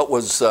ask you, what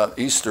was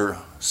Easter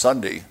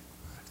Sunday?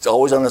 It's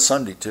always on a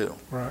Sunday, too.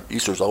 Right.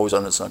 Easter's always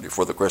on a Sunday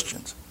for the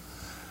Christians.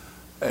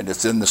 And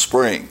it's in the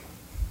spring.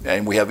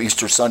 And we have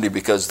Easter Sunday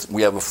because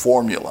we have a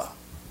formula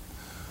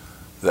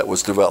that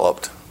was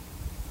developed.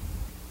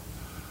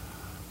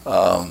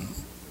 And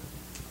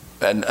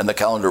the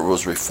calendar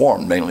was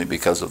reformed mainly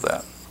because of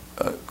that.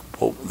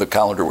 The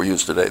calendar we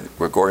use today, the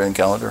Gregorian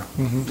calendar,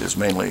 is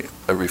mainly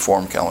a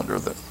reformed calendar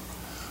that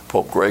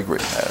Pope Gregory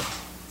had.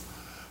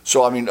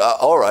 So, I mean,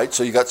 all right,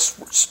 so you got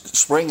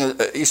spring,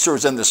 Easter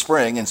is in the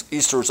spring, and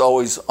Easter is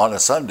always on a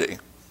Sunday.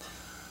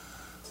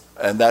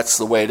 And that's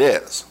the way it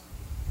is.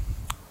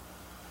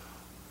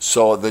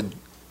 So the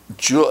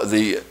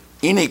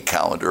Enoch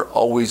calendar,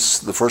 always,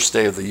 the first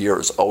day of the year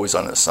is always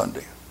on a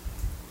Sunday.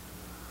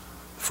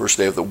 First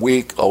day of the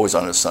week, always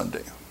on a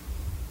Sunday.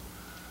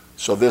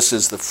 So this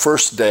is the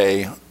first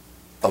day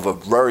of a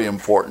very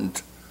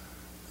important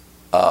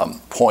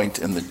point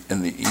in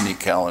the Enoch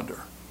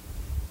calendar.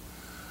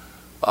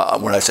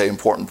 When I say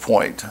important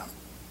point,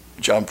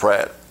 John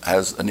Pratt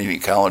has an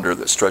Enoch calendar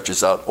that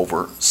stretches out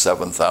over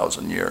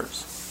 7,000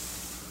 years.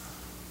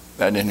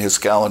 And in his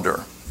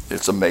calendar,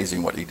 it's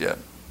amazing what he did.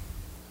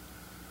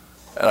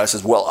 And I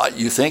said, well,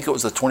 you think it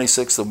was the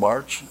 26th of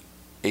March,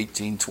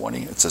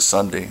 1820? It's a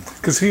Sunday.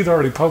 Because he'd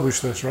already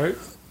published this, right?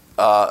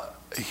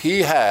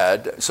 He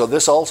had, so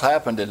this all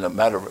happened in a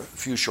matter of a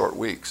few short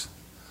weeks.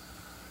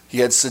 He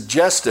had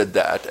suggested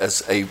that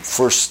as a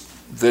first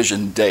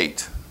vision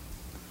date.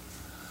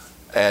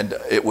 And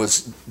it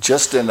was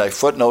just in a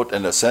footnote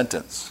and a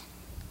sentence.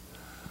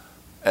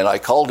 And I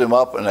called him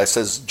up and I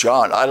says,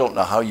 John, I don't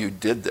know how you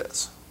did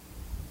this.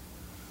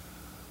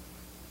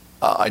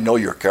 I know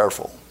you're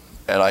careful,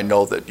 and I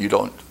know that you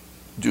don't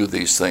do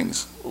these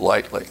things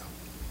lightly.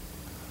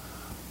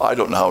 I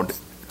don't know how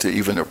to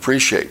even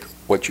appreciate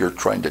what you're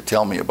trying to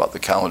tell me about the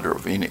calendar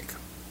of Enoch.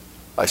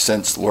 I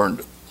since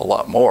learned a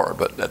lot more,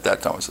 but at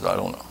that time I said, I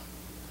don't know.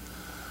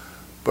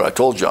 But I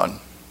told John,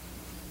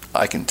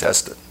 I can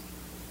test it.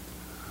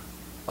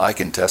 I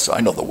can test it. I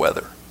know the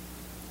weather.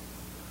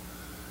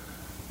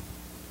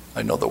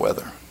 I know the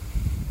weather.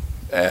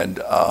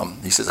 And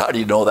he says, how do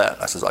you know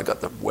that? I says, I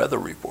got the weather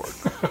report.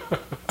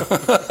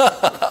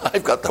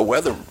 I've got the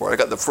weather report. I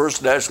got the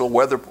first national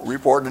weather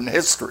report in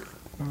history.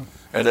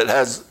 And it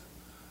has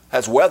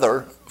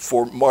weather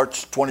for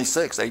March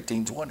 26,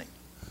 1820.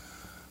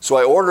 So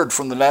I ordered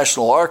from the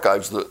National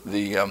Archives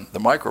the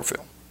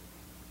microfilm.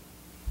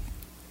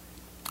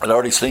 I'd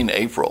already seen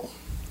April.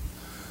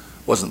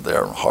 Wasn't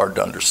there, hard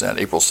to understand.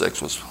 April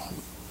 6th was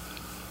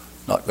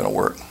not going to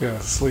work. Yeah,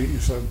 sleet, you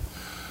said.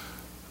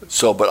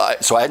 So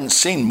I hadn't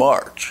seen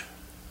March.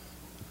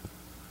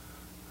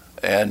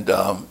 And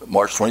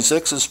March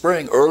 26th is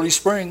spring, early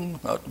spring,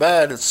 not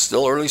bad, it's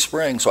still early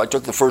spring. So I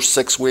took the first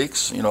 6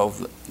 weeks,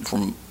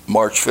 from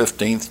March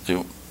 15th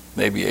to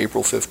maybe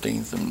April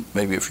 15th and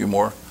maybe a few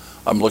more.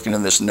 I'm looking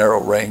in this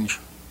narrow range.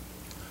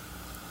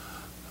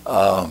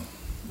 But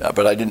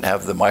I didn't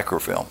have the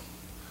microfilm.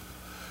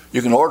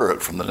 You can order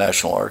it from the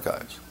National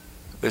Archives.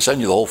 They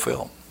send you the whole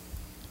film.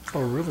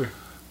 Oh, really?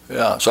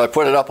 Yeah, so I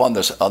put it up on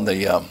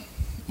the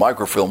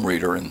microfilm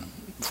reader in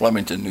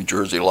Flemington, New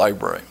Jersey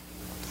library.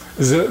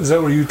 Is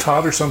that where you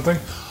taught or something?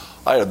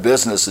 I had a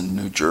business in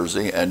New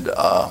Jersey, and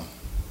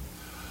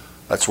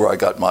that's where I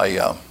got my.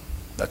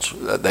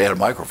 They had a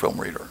microfilm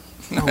reader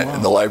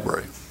in the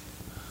library.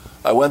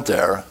 I went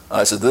there,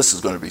 and I said, "This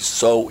is going to be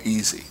so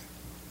easy.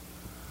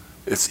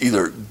 It's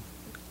either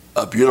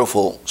a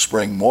beautiful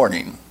spring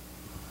morning.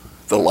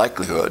 The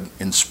likelihood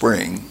in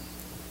spring,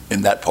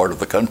 in that part of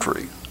the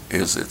country,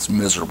 is it's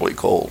miserably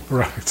cold.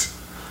 Right.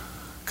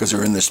 Because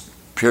you're in this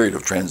period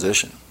of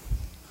transition.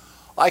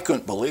 I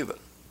couldn't believe it.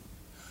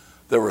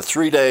 There were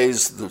 3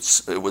 days,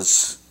 it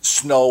was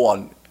snow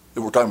on,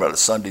 we're talking about a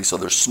Sunday, so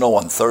there's snow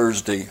on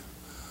Thursday.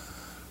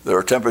 There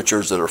are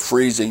temperatures that are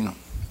freezing,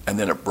 and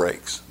then it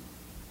breaks.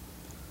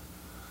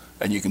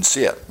 And you can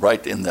see it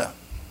right in the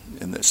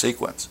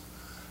sequence.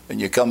 And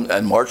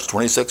March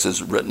 26th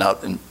is written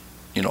out in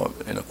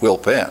a quill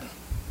pen.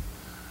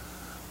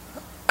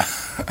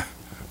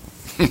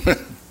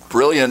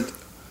 Brilliant,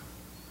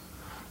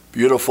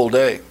 beautiful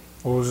day.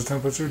 What was the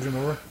temperature, do you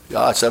remember?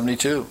 Yeah,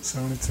 72.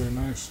 72,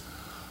 nice.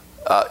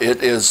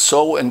 It is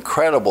so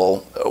incredible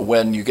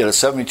when you get a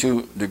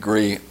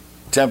 72-degree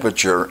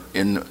temperature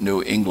in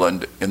New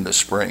England in the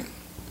spring.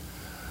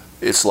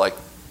 It's like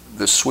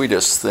the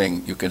sweetest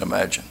thing you can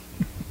imagine.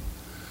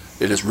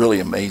 It is really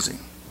amazing.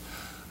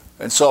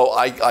 And so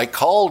I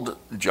called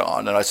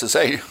John and I said,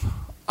 hey,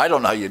 I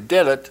don't know how you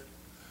did it,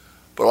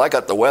 but I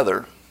got the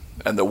weather,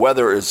 and the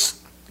weather is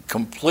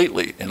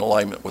completely in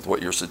alignment with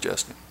what you're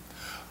suggesting.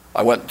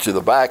 I went to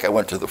the back, I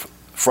went to the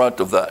front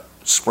of that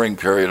spring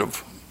period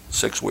of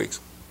 6 weeks.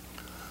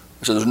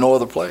 I said, there's no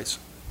other place.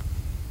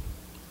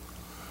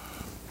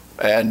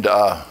 And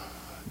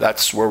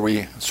that's where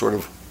we sort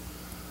of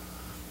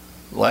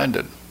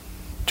landed.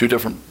 Two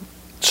different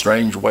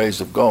strange ways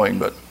of going,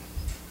 but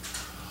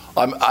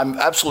I'm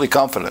absolutely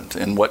confident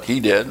in what he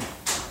did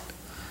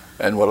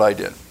and what I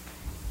did.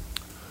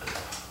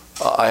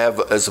 I have,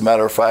 as a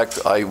matter of fact,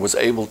 I was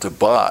able to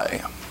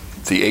buy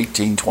the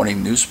 1820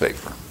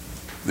 newspaper,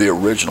 the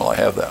original. I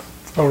have that.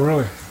 Oh,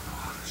 really?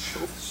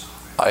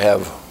 I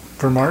have.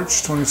 For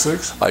March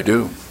 26? I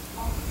do.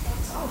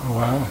 Oh,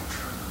 wow.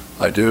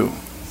 I do.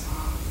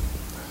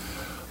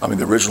 I mean,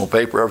 the original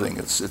paper, everything.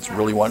 It's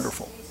really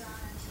wonderful.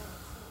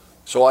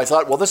 So I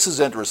thought, well, this is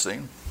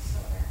interesting.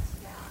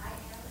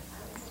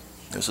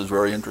 This is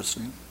very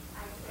interesting.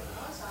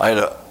 I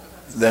had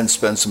then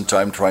spend some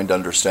time trying to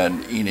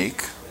understand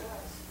Enoch.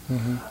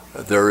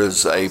 There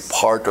is a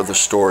part of the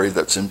story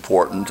that's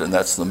important, and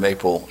that's the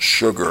maple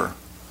sugar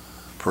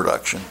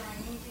production.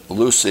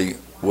 Lucy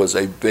was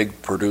a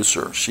big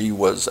producer. She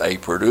was a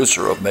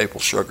producer of maple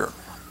sugar,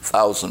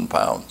 1,000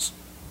 pounds.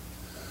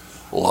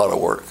 A lot of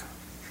work.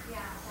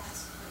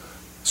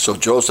 So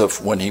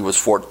Joseph, when he was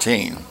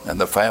 14, and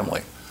the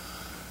family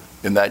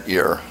in that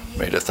year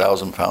made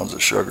 1,000 pounds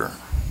of sugar.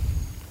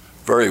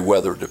 Very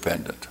weather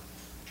dependent.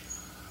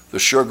 The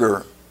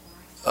sugar,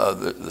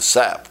 the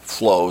sap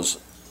flows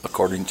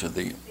according to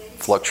the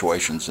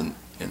fluctuations in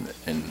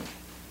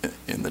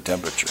the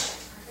temperature.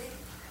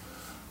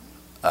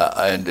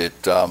 And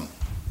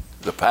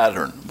the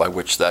pattern by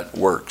which that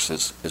works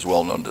is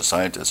well known to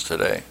scientists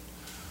today.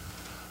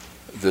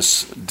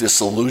 This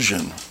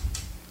dissolution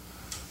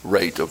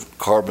rate of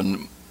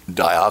carbon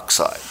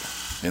dioxide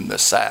in the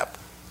sap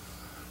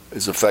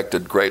is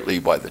affected greatly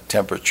by the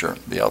temperature,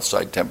 the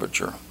outside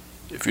temperature.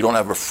 If you don't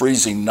have a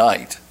freezing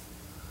night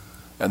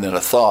and then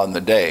a thaw in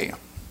the day,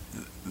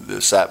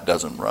 the sap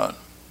doesn't run.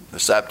 The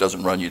sap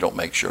doesn't run, you don't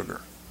make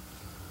sugar.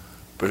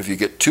 But if you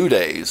get 2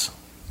 days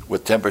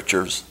with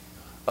temperatures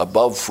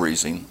above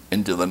freezing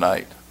into the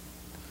night,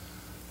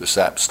 the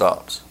sap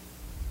stops.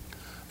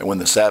 And when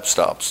the sap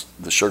stops,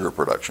 the sugar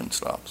production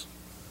stops.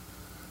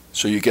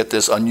 So you get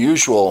this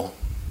unusual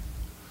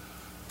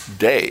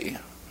day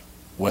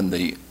when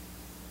the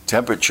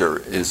temperature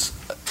is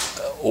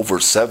over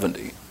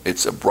 70.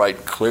 It's a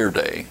bright, clear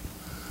day,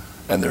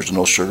 and there's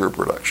no sugar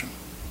production.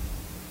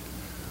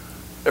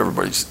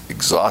 Everybody's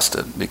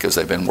exhausted because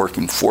they've been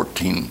working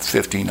 14,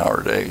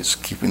 15-hour days,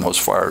 keeping those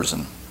fires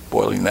and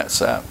boiling that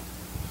sap.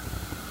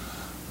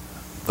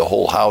 The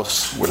whole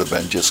house would have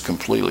been just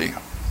completely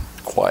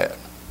quiet.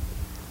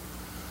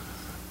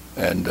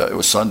 And it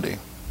was Sunday.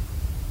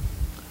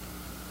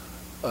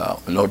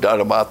 No doubt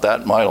about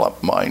that in my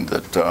mind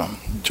that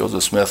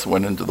Joseph Smith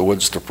went into the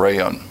woods to pray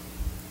on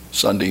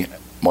Sunday,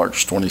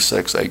 March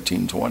 26,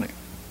 1820.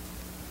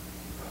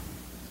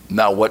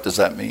 Now, what does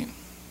that mean?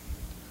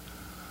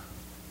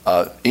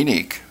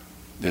 Enoch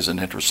is an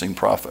interesting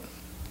prophet.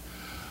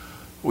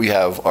 We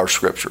have our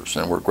scriptures,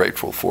 and we're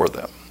grateful for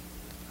them.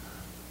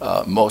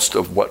 Most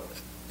of what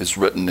is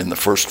written in the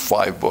first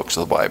 5 books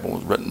of the Bible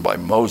was written by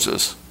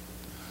Moses.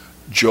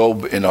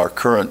 Job in our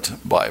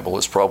current Bible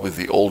is probably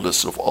the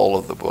oldest of all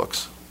of the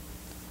books.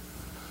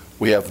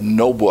 We have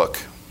no book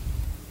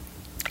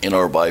in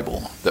our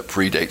Bible that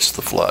predates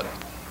the flood.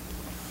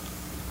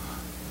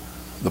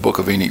 The book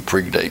of Enoch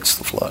predates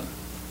the flood.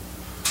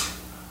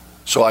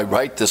 So I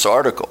write this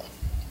article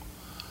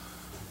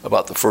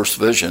about the first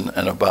vision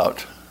and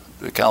about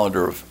the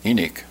calendar of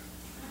Enoch,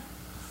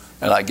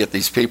 and I get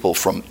these people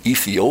from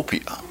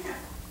Ethiopia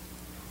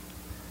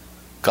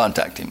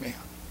contacting me.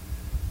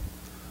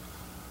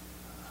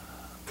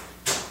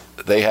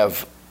 They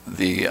have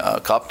the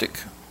Coptic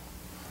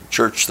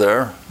church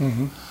there.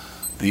 Mm-hmm.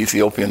 The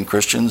Ethiopian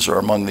Christians are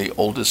among the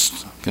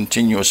oldest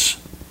continuous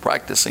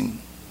practicing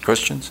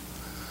Christians,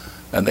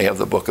 and they have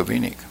the book of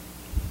Enoch.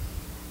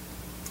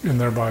 In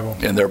their Bible.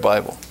 In their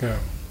Bible. Yeah.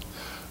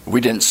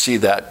 We didn't see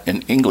that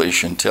in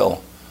English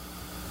until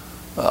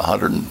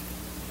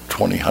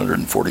 120,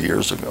 140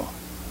 years ago.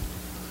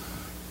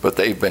 But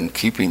they've been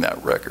keeping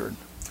that record.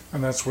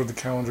 And that's where the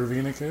calendar of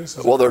Enoch is?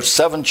 Well, there's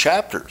 7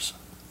 chapters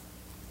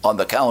on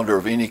the calendar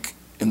of Enoch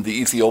in the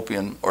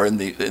Ethiopian, or in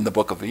the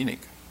book of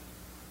Enoch.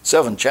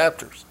 7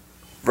 chapters.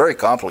 Very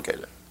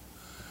complicated.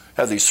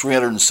 Have these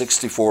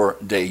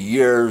 364-day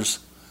years.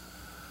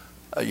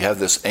 You have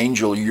this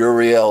angel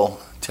Uriel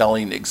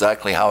telling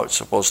exactly how it's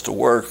supposed to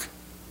work.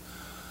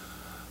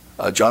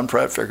 John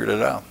Pratt figured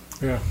it out.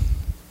 Yeah.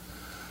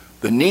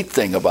 The neat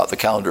thing about the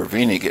calendar of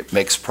Enoch, it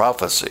makes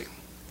prophecy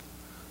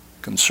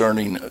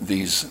concerning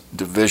these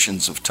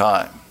divisions of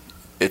time.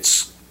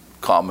 It's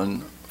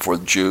common for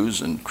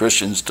Jews and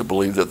Christians to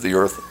believe that the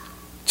earth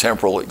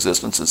temporal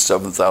existence is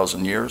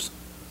 7,000 years.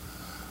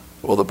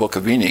 Well, the book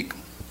of Enoch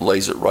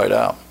lays it right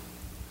out.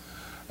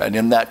 And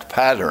in that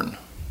pattern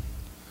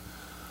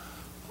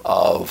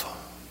of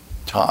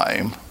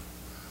time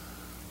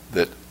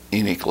that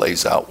Enoch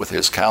lays out with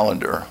his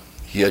calendar,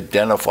 he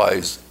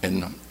identifies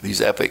in these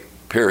epic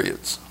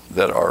periods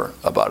that are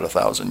about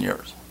 1,000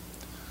 years.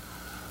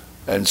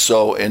 And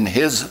so in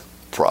his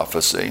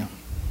prophecy,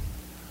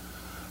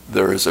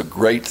 there is a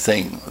great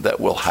thing that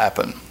will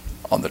happen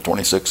on the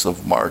 26th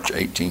of March,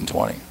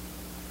 1820.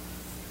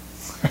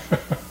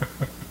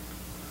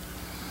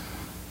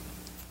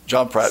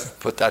 John Pratt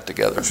put that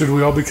together. Should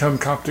we all become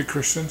Coptic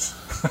Christians?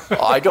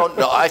 I don't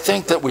know. I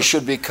think that we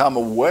should become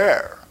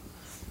aware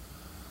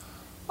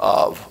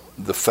of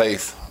the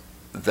faith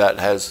that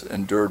has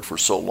endured for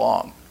so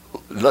long.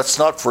 Let's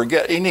not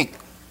forget, Enoch,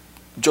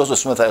 Joseph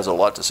Smith has a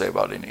lot to say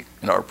about Enoch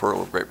in our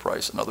Pearl of Great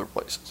Price and other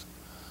places.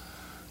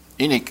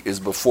 Enoch is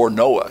before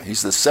Noah.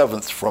 He's the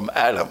 7th from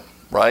Adam,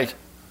 right?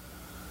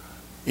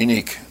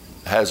 Enoch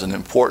has an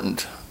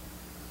important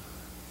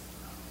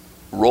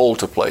role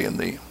to play in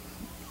the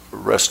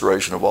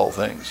restoration of all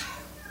things.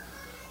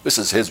 This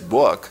is his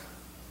book,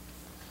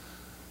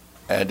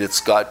 and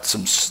it's got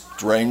some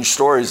strange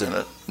stories in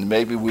it.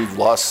 Maybe we've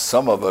lost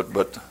some of it,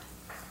 but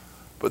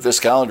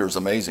this calendar is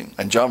amazing,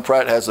 and John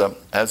Pratt has an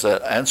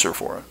answer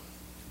for it,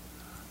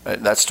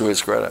 and that's to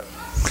his credit.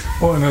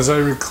 Well, and as I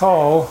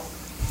recall,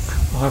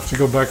 I'll have to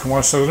go back and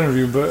watch that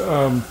interview, but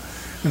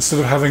instead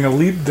of having a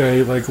leap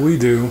day like we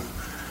do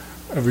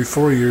every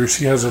 4 years,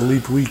 he has a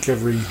leap week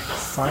every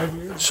 5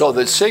 years. So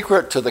the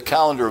secret to the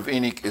calendar of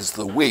Enoch is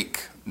the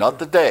week, not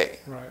the day.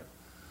 Right.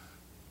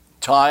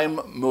 Time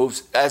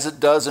moves as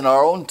it does in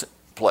our own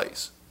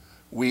place.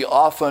 We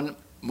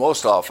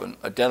most often,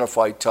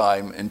 identify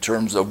time in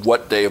terms of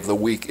what day of the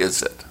week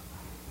is it.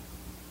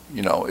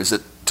 You know, is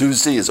it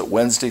Tuesday? Is it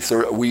Wednesday?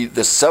 Thursday?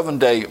 The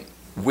 7-day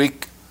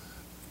week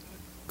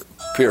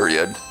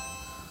period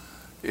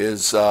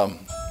is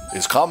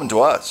common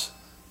to us.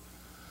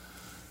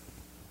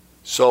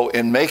 So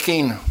in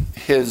making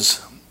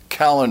his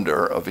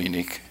calendar of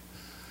Enoch,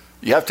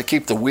 you have to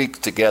keep the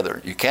week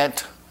together. You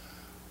can't.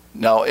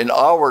 Now, in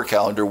our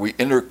calendar, we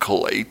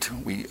intercalate,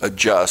 we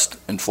adjust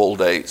in full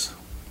days.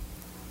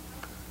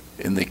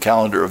 In the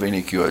calendar of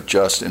Enoch, you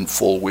adjust in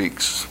full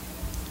weeks,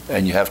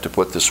 and you have to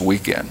put this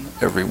week in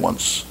every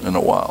once in a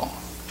while.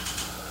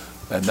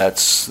 And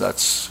that's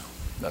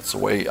the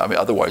way. I mean,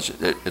 otherwise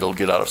it'll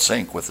get out of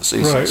sync with the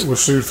seasons. Right. Well,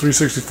 so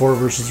 364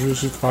 versus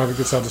 365, it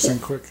gets out of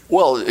sync quick.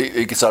 Well,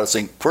 it gets out of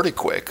sync pretty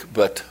quick,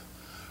 but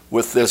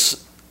with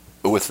this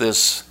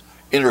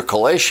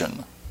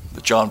intercalation,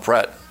 the John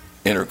Pratt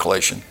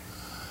intercalation,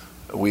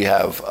 we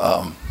have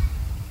a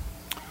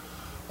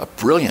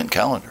brilliant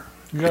calendar.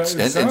 Yeah, it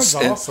sounds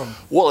awesome.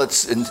 Well,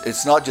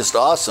 it's not just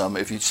awesome.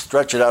 If you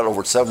stretch it out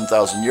over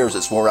 7,000 years,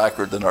 it's more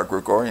accurate than our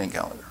Gregorian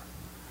calendar.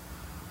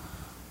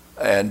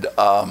 And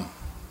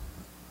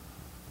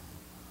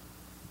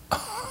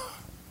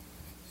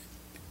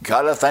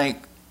gotta thank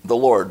the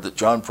Lord that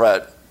John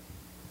Pratt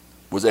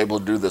was able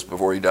to do this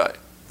before he died.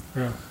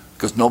 Yeah.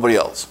 Because nobody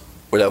else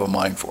would have a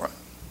mind for it.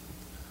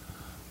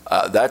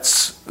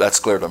 That's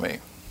clear to me.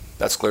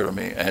 That's clear to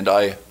me. And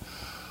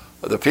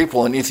the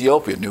people in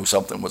Ethiopia knew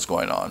something was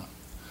going on.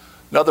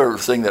 Another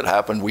thing that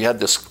happened, we had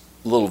this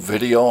little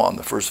video on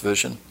the first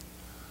vision.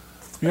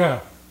 Yeah.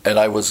 And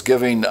I was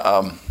getting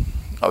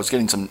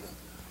some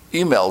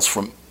emails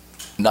from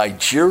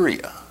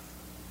Nigeria.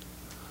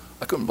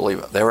 I couldn't believe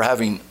it. They were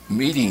having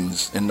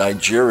meetings in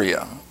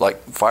Nigeria, like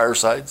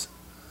firesides,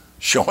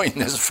 showing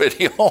this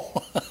video.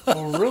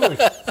 Oh, really?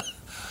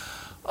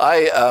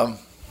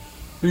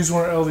 These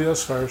weren't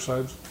LDS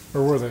firesides,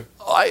 or were they?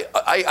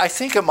 I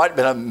think it might have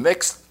been a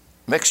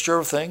mixture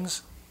of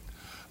things.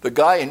 The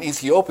guy in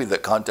Ethiopia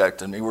that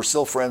contacted me, we're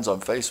still friends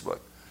on Facebook.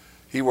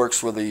 He works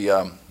for the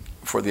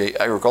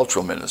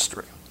agricultural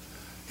ministry.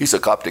 He's a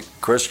Coptic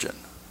Christian.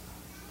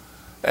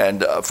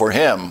 And for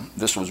him,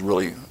 this was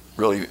really,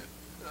 really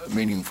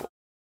meaningful.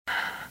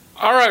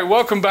 All right,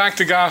 welcome back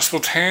to Gospel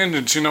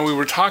Tangents. You know, we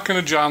were talking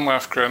to John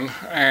Lefgren,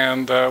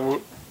 and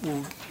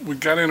we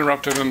got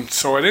interrupted, and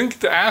so I didn't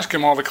get to ask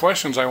him all the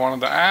questions I wanted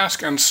to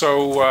ask, and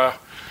so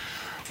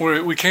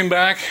we came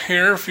back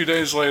here a few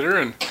days later,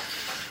 and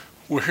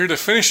we're here to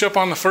finish up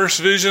on the first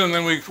vision, and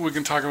then we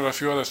can talk about a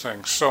few other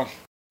things. So,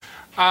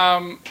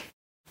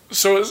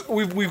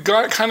 we've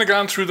kind of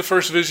gone through the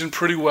first vision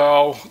pretty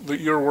well.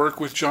 Your work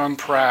with John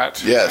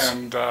Pratt, yes,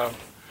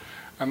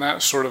 and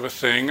that sort of a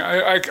thing.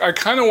 I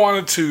kind of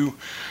wanted to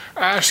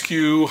ask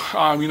you.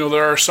 You know,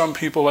 there are some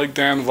people like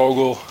Dan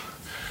Vogel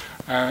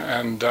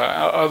and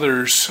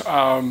others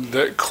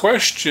that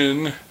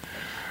question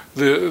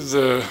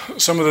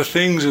some of the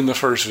things in the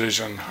first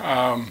vision.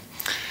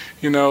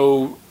 You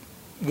know,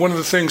 one of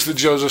the things that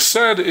Joseph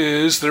said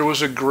is there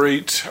was a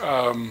great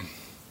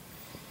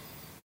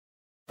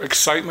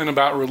excitement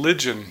about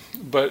religion,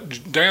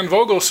 but Dan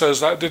Vogel says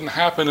that didn't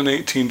happen in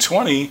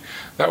 1820.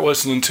 That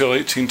wasn't until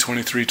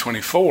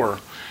 1823-24.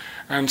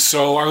 And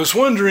so I was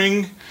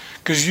wondering,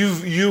 because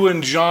you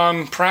and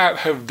John Pratt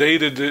have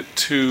dated it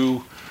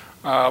to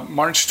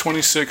March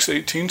 26,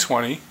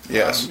 1820.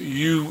 Yes.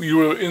 You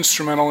were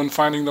instrumental in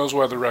finding those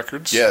weather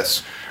records.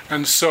 Yes.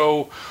 And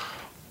so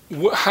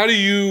what do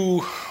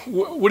you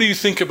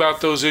think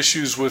about those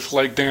issues with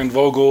like Dan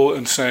Vogel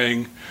and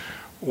saying,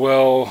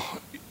 well,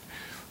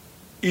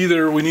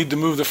 either we need to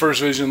move the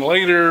first vision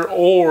later,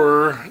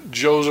 or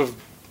Joseph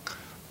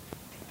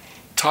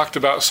talked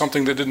about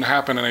something that didn't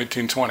happen in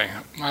 1820.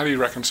 How do you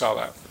reconcile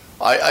that?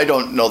 I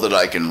don't know that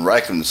I can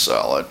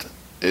reconcile it.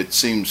 It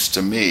seems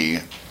to me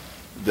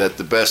that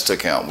the best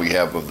account we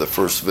have of the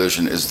first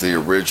vision is the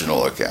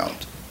original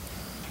account,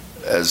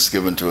 as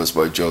given to us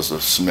by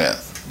Joseph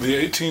Smith. The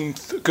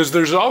 18th, because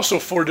there's also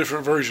 4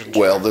 different versions.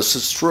 Well, this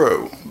is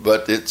true,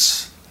 but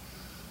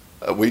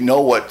we know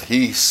what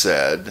he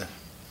said.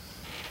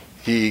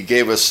 He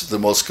gave us the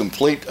most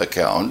complete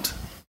account.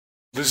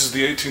 This is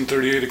the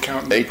 1838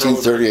 account.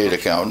 1838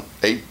 account,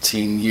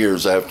 18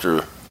 years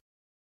after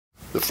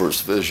the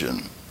first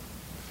vision.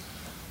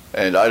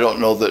 And I don't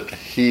know that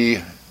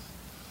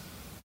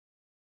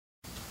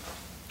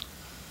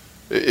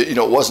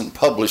it wasn't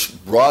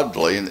published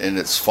broadly in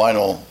its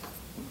final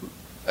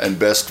and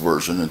best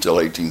version until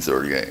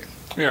 1838.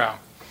 Yeah.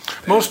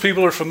 Most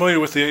people are familiar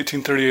with the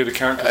 1838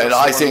 account. And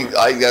I think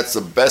that's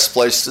the best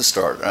place to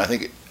start.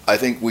 And I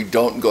think we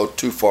don't go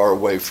too far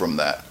away from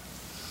that.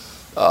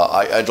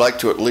 I'd like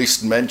to at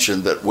least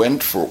mention that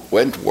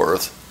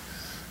Wentworth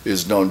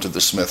is known to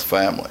the Smith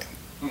family.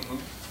 Mm-hmm.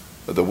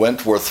 The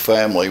Wentworth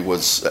family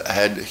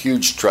had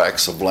huge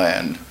tracts of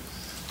land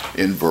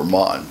in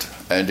Vermont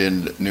and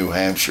in New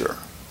Hampshire,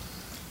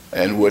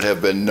 and would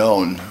have been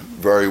known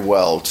very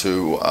well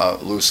to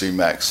Lucy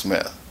Mack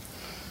Smith.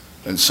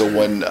 And so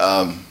when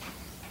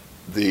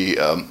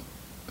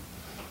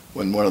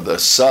one of the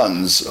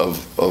sons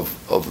of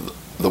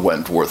the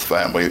Wentworth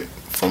family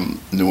from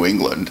New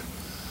England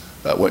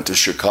went to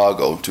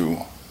Chicago to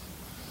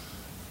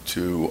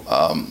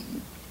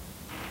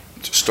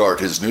start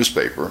his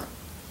newspaper,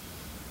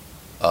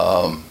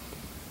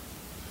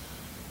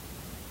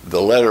 the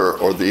letter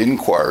or the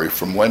inquiry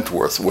from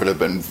Wentworth would have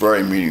been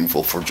very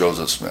meaningful for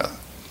Joseph Smith.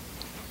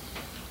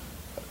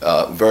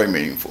 Very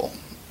meaningful.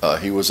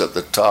 He was at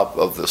the top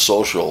of the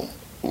social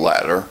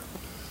ladder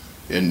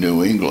in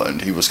New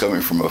England. He was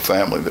coming from a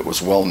family that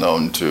was well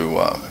known to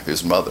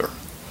his mother.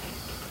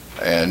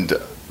 And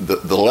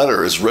the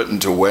letter is written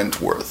to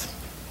Wentworth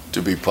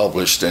to be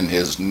published in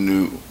his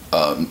new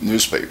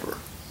newspaper.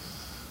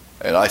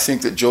 And I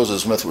think that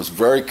Joseph Smith was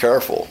very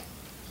careful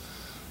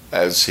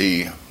as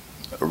he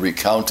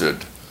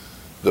recounted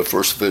the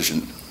first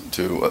vision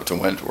to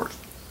Wentworth.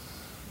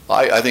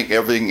 I think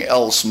everything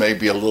else may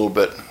be a little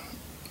bit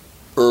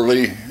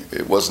early.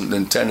 It wasn't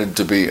intended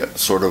to be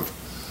sort of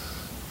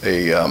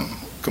a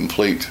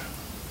complete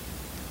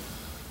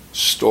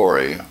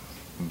story,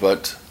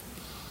 but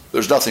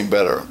there's nothing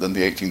better than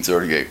the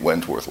 1838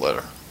 Wentworth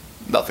letter.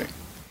 Nothing.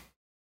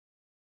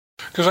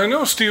 Because I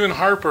know Stephen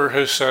Harper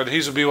has said,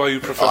 he's a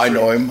BYU professor. I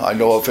know him. I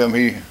know of him.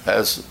 He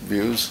has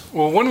views.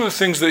 Well, one of the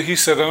things that he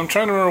said, and I'm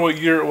trying to remember what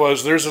year it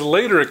was, there's a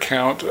later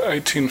account,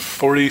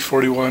 1840,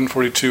 41,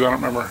 42, I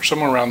don't remember,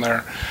 somewhere around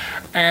there.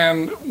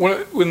 And in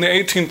the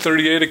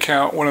 1838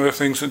 account, one of the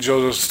things that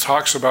Joseph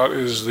talks about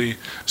is the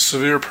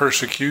severe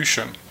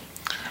persecution,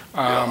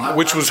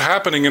 which was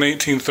happening in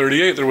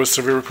 1838. There was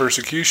severe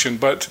persecution,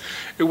 but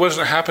it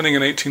wasn't happening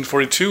in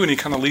 1842, and he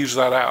kind of leaves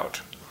that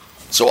out.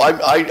 So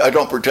I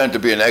don't pretend to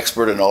be an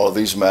expert in all of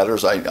these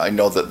matters. I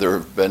know that there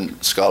have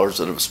been scholars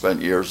that have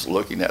spent years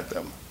looking at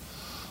them.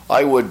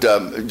 I would,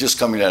 just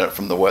coming at it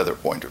from the weather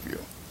point of view,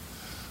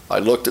 I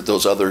looked at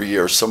those other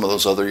years, some of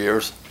those other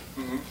years.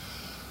 Mm-hmm.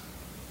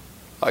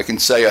 I can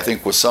say, I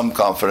think with some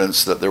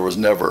confidence, that there was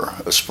never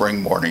a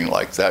spring morning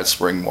like that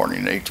spring morning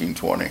in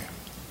 1820.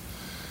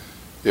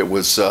 It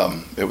was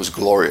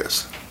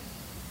glorious.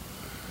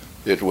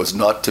 It was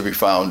not to be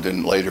found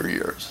in later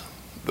years.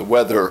 The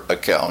weather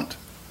account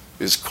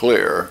is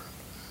clear,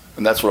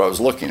 and that's what I was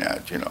looking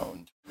at, you know.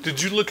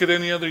 Did you look at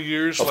any other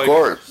years? Of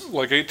course.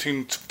 Like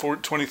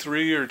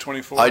 1823 or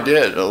 24? I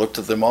did. I looked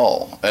at them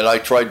all, and I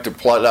tried to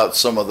plot out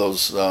some of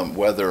those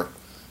weather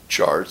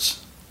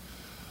charts.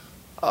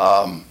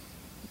 My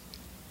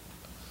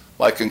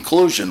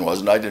conclusion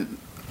was, and I didn't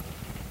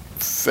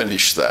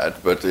finish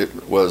that, but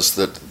it was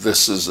that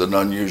this is an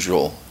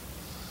unusual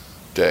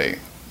day.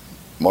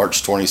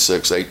 March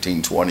 26,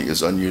 1820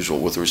 is unusual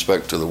with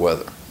respect to the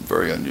weather,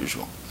 very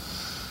unusual.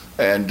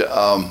 And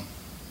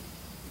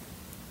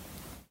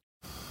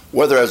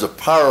weather has a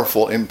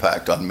powerful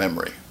impact on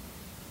memory.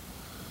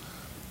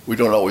 We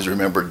don't always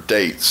remember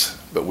dates,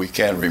 but we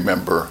can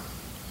remember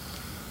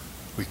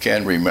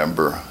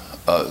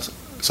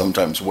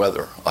sometimes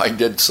weather. I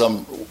did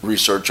some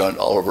research on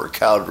Oliver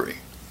Cowdery,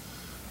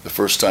 the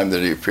first time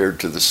that he appeared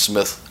to the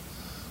Smith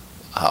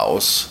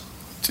house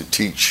to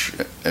teach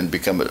and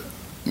become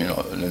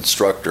an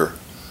instructor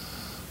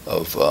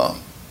of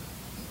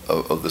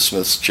the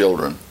Smith's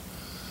children.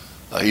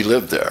 He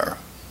lived there,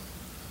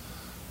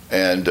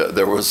 and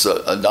there was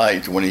a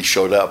night when he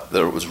showed up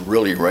that it was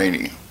really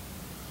rainy,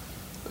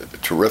 a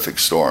terrific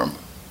storm,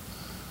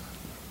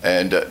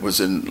 and it was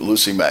in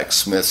Lucy Mack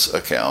Smith's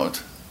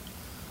account.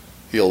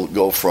 He'll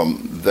go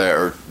from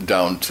there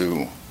down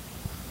to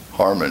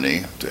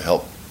Harmony to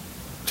help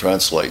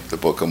translate the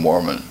Book of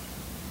Mormon,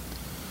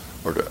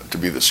 or to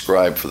be the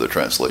scribe for the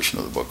translation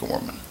of the Book of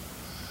Mormon.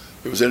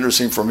 It was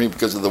interesting for me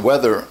because of the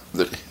weather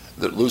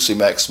that Lucy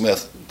Mack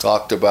Smith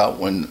talked about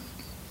when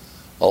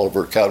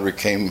Oliver Cowdery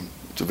came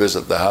to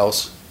visit the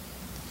house.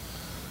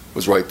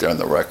 Was right there on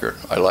the record.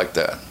 I like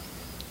that.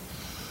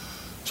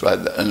 So I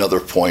had another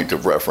point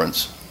of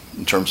reference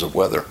in terms of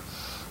weather.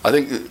 I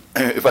think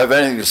if I have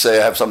anything to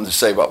say, I have something to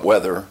say about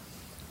weather.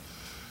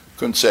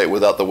 Couldn't say it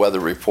without the weather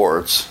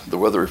reports. The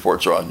weather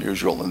reports are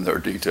unusual in their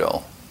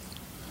detail.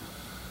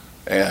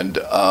 And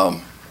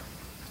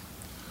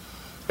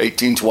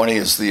 1820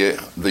 is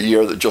the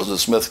year that Joseph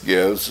Smith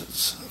gives.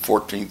 It's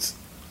 14th.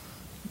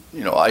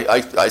 You know,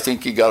 I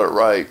think he got it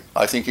right.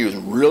 I think he was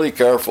really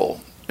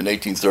careful in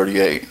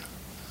 1838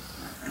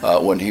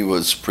 when he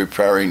was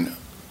preparing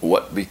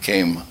what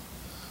became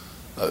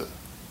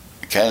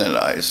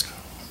canonized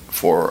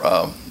for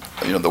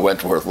the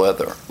Wentworth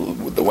letter.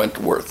 The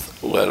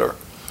Wentworth letter.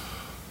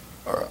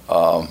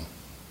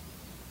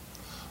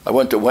 I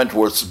went to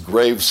Wentworth's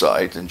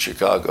gravesite in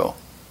Chicago,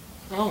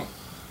 Oh.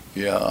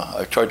 Yeah,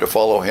 I tried to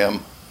follow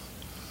him.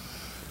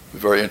 A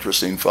very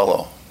interesting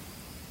fellow.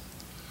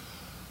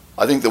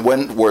 I think the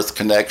Wentworth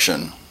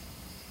connection,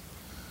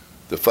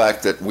 the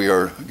fact that we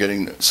are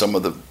getting some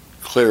of the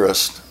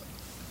clearest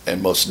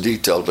and most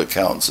detailed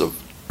accounts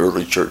of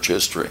early church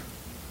history,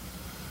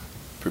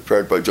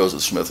 prepared by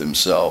Joseph Smith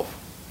himself,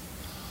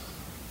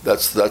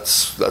 that's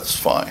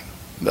fine.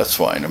 That's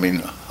fine. I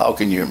mean, how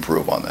can you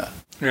improve on that?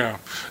 Yeah.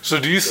 So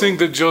do you think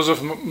that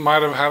Joseph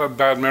might have had a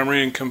bad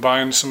memory and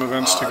combined some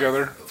events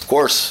together? Of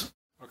course.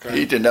 Okay.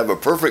 He didn't have a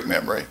perfect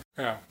memory.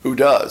 Yeah. Who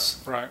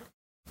does? Right.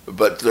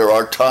 But there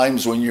are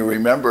times when you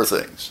remember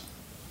things.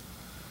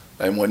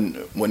 And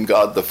when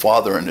God the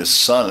Father and his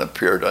Son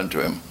appeared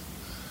unto him,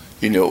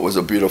 he knew it was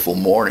a beautiful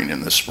morning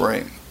in the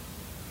spring.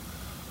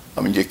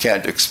 I mean, you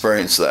can't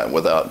experience that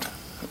without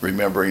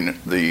remembering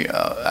the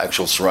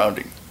actual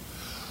surrounding.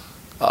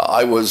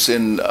 I was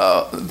in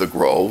the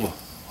Grove,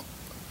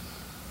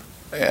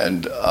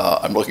 and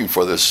I'm looking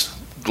for this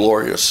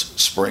glorious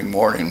spring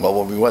morning. Well,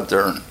 when we went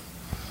there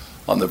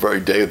on the very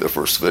day of the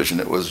first vision,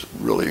 it was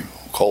really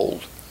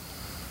cold,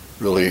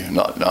 really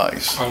not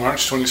nice. On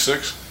March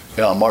 26th?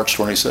 Yeah, on March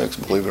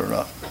 26th, believe it or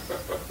not.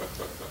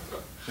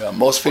 Yeah,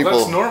 most people. Well,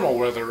 that's normal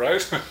weather,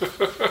 right?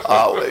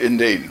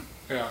 Indeed.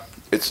 Yeah.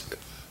 It's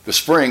the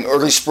spring.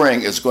 Early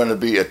spring is going to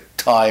be a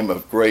time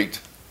of great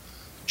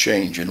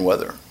change in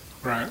weather.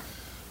 Right.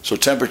 So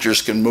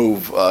temperatures can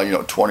move,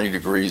 20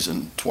 degrees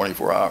in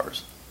 24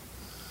 hours.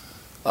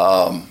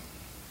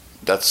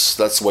 That's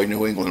the way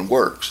New England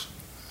works.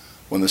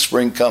 When the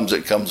spring comes,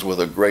 it comes with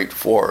a great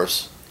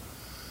force.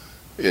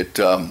 And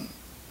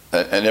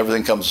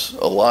everything comes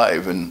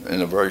alive in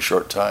a very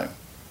short time.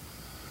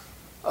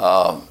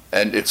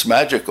 And it's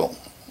magical.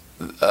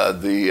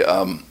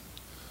 The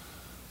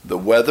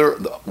weather,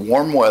 the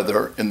warm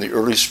weather in the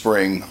early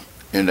spring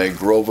in a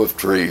grove of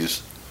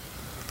trees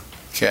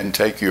can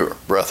take your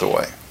breath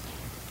away.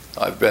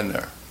 I've been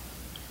there.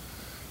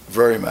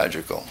 Very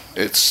magical.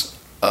 It's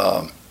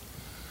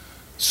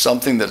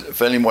something that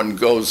if anyone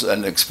goes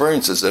and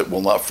experiences it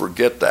will not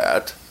forget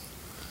that.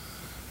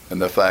 And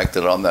the fact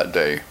that on that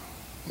day,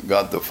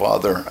 God the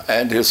Father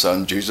and his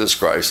Son, Jesus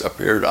Christ,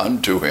 appeared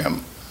unto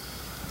him,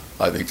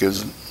 I think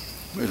is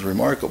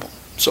remarkable.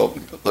 So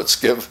let's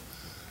give,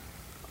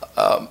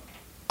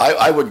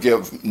 I would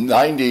give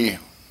 90,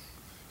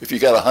 if you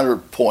got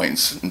 100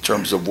 points in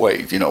terms of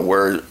weight,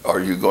 where are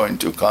you going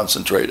to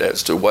concentrate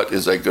as to what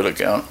is a good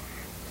account?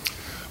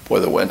 Boy,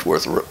 the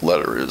Wentworth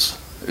letter is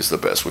the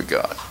best we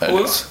got.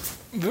 And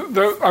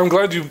I'm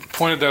glad you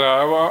pointed that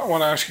out. I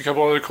want to ask you a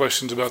couple other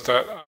questions about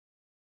that.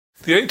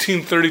 The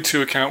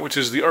 1832 account, which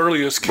is the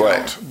earliest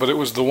count, right, but it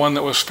was the one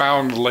that was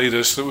found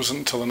latest. It wasn't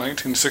until the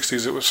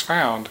 1960s it was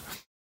found.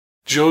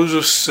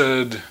 Joseph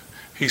said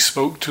he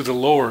spoke to the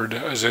Lord,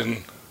 as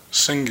in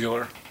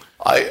singular.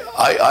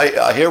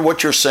 I hear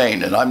what you're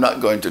saying, and I'm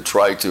not going to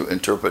try to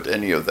interpret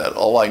any of that.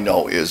 All I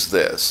know is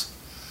this,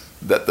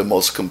 that the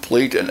most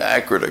complete and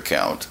accurate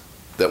account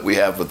that we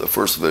have of the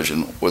first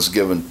vision was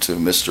given to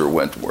Mr.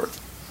 Wentworth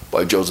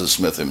by Joseph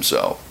Smith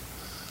himself.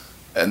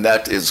 And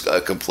that is a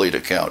complete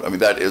account. I mean,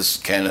 that is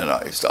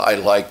canonized. I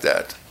like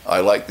that. I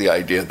like the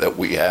idea that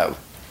we have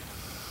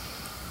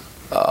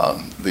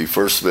the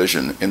first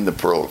vision in the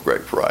Pearl of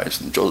Great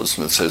Price in Joseph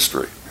Smith's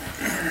history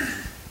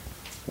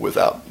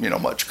without,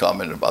 much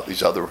comment about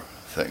these other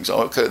things.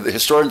 Okay, the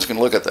historians can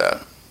look at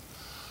that.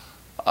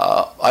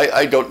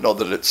 I don't know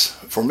that it's,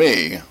 for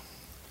me,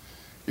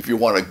 if you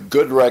want a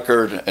good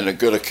record and a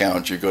good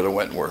account, you go to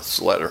Wentworth's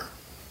letter.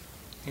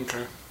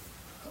 Okay.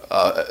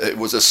 It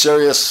was a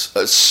serious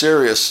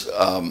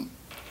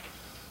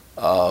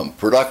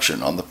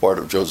production on the part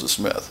of Joseph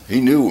Smith. He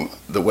knew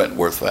the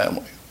Wentworth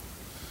family.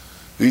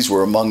 These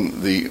were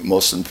among the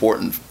most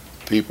important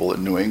people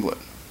in New England.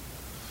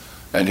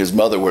 And his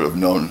mother would have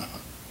known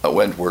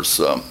Wentworth's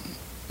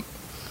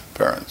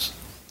parents.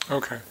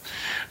 Okay.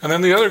 And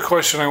then the other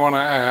question I want to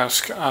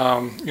ask, a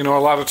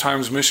lot of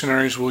times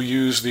missionaries will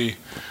use the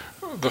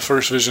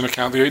first vision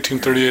account, the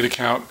 1838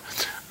 account,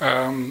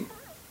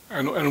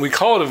 and we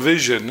call it a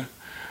vision.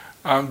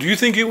 Do you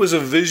think it was a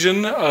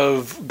vision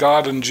of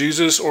God and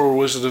Jesus, or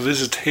was it a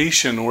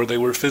visitation where they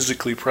were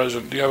physically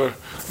present? Do you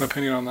have an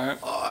opinion on that?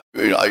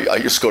 I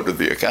just go to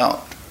the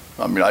account.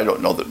 I mean, I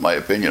don't know that my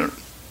opinion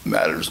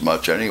matters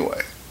much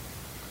anyway.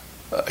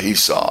 He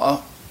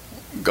saw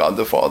God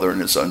the Father and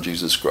his Son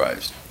Jesus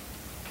Christ,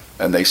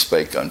 and they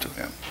spake unto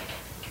him.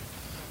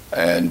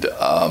 And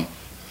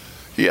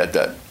he had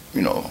that,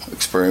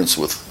 experience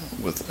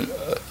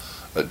with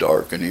a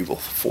dark and evil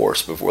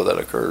force before that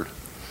occurred.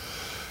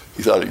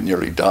 He thought he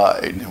nearly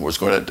died, was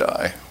going to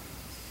die.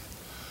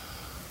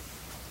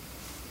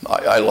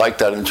 I like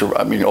that.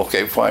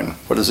 Okay, fine.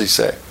 What does he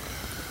say?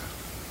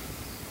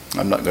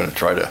 I'm not going to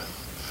try to.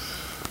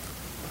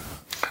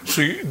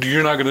 So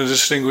you're not going to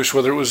distinguish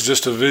whether it was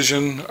just a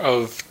vision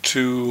of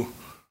two.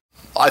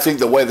 I think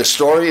the way the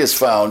story is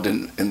found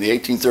in the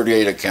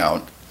 1838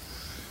 account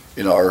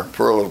in our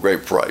Pearl of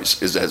Great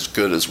Price is as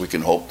good as we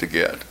can hope to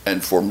get.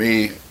 And for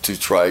me to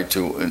try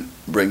to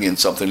bring in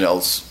something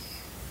else,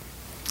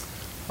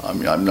 I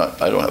mean,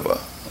 I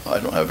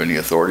don't have any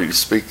authority to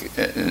speak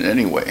in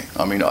any way.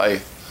 I mean,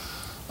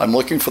 I'm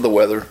looking for the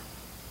weather.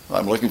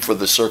 I'm looking for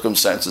the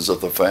circumstances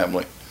of the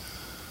family.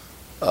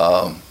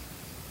 I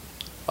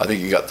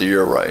think you got the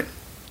year right.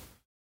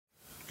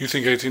 You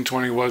think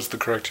 1820 was the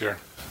correct year?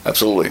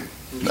 Absolutely,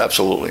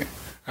 absolutely.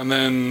 And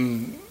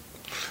then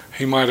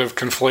he might have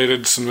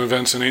conflated some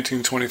events in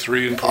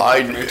 1823 and put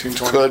them in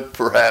 1820. Could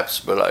perhaps,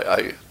 but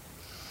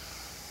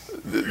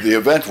the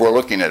event we're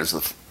looking at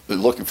is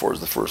looking for is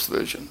the first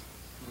vision,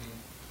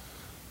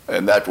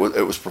 and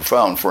it was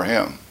profound for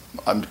him.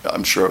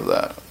 I'm sure of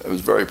that. It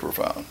was very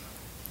profound,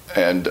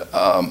 and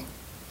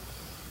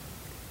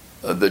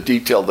the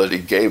detail that he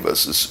gave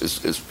us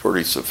is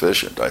pretty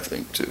sufficient, I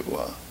think, to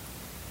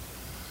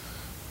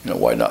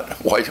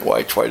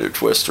why try to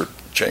twist or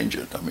change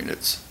it? I mean,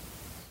 it's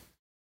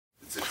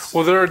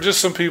well, there are just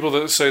some people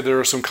that say there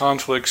are some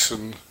conflicts,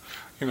 and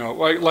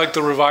like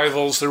the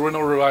revivals. There were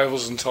no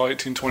revivals until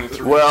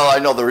 1823. Well, I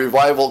know the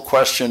revival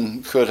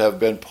question could have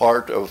been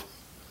part of.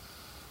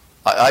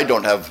 I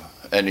don't have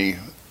any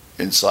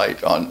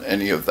insight on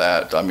any of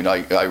that. I mean,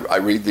 I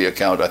read the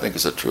account. I think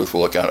it's a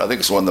truthful account. I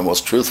think it's one of the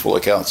most truthful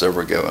accounts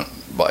ever given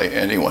by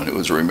anyone who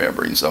is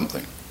remembering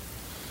something.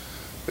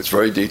 It's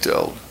very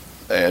detailed,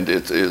 and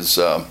it's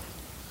a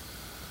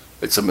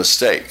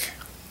mistake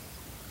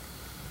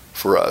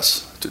for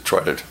us to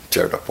try to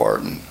tear it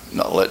apart and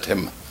not let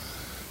him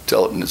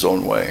tell it in his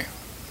own way.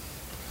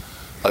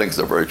 I think it's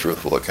a very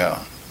truthful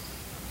account.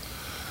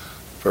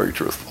 Very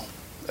truthful.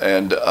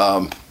 And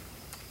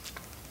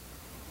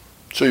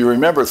so you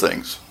remember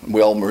things.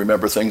 We all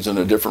remember things in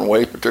a different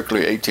way,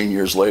 particularly 18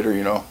 years later,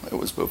 it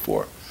was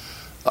before.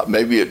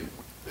 Maybe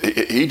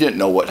he didn't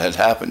know what had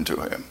happened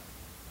to him.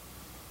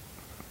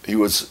 He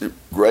was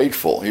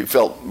grateful. He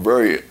felt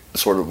very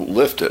sort of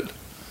lifted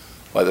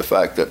by the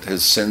fact that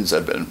his sins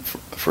had been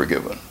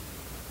forgiven.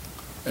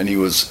 And he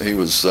was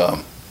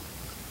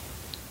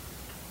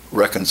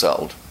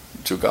reconciled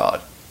to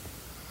God.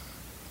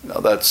 Now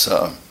that's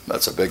a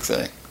big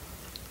thing.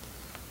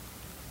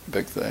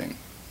 Big thing.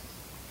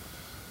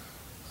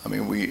 I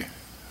mean,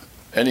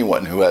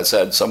 anyone who has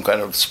had some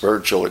kind of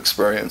spiritual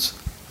experience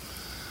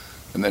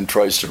and then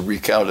tries to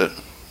recount it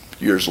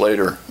years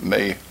later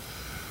may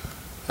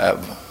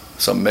have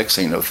some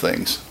mixing of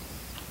things.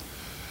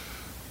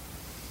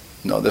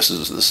 No, this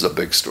is a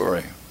big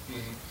story.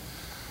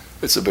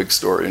 Mm-hmm. It's a big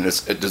story, and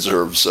it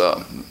deserves.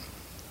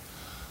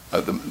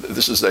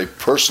 This is a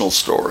personal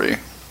story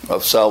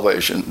of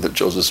salvation that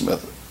Joseph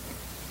Smith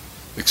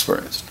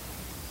experienced,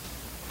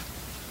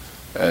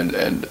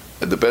 and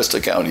the best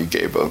account he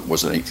gave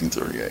was in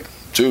 1838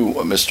 to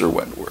Mr.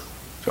 Wentworth,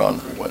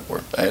 John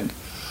Wentworth, and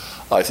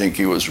I think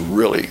he was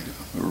really,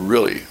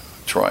 really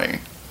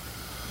trying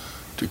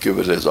to give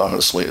it as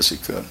honestly as he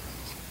could.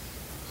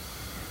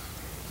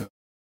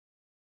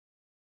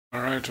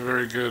 All right,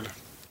 very good.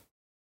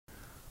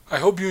 I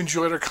hope you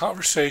enjoyed our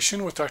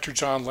conversation with Dr.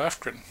 John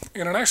Lefgren.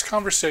 In our next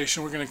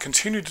conversation, we're going to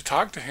continue to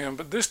talk to him,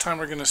 but this time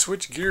we're going to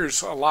switch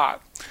gears a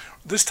lot.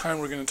 This time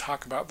we're going to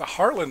talk about the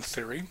Heartland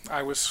Theory.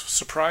 I was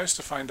surprised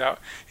to find out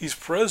he's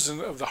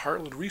president of the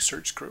Heartland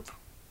Research Group.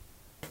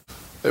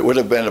 It would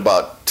have been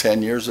about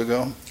 10 years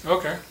ago.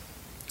 Okay.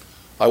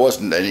 I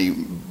wasn't any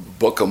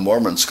Book of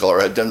Mormon scholar.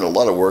 I had done a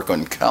lot of work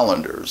on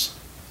calendars,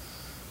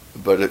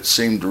 but it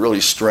seemed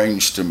really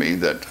strange to me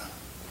that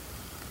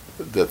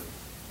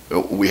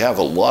we have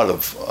a lot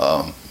of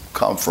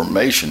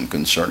confirmation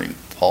concerning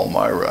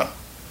Palmyra,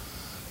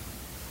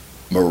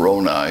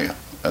 Moroni,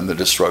 and the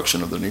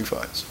destruction of the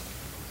Nephites.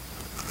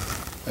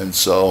 And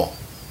so,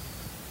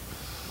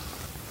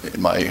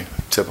 in my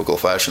typical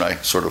fashion, I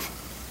sort of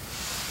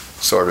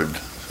started.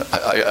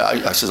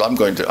 I said, I'm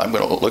going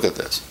to look at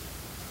this.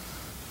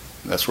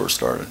 And that's where it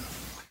started.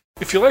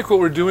 If you like what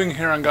we're doing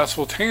here on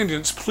Gospel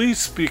Tangents,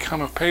 please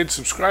become a paid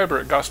subscriber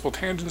at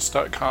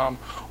gospeltangents.com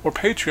or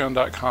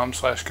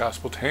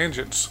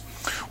patreon.com/gospeltangents.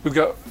 We've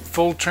got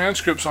full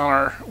transcripts on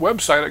our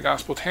website at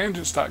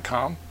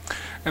gospeltangents.com.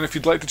 And if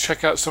you'd like to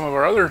check out some of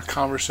our other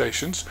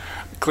conversations,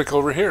 click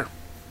over here.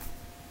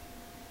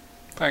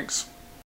 Thanks.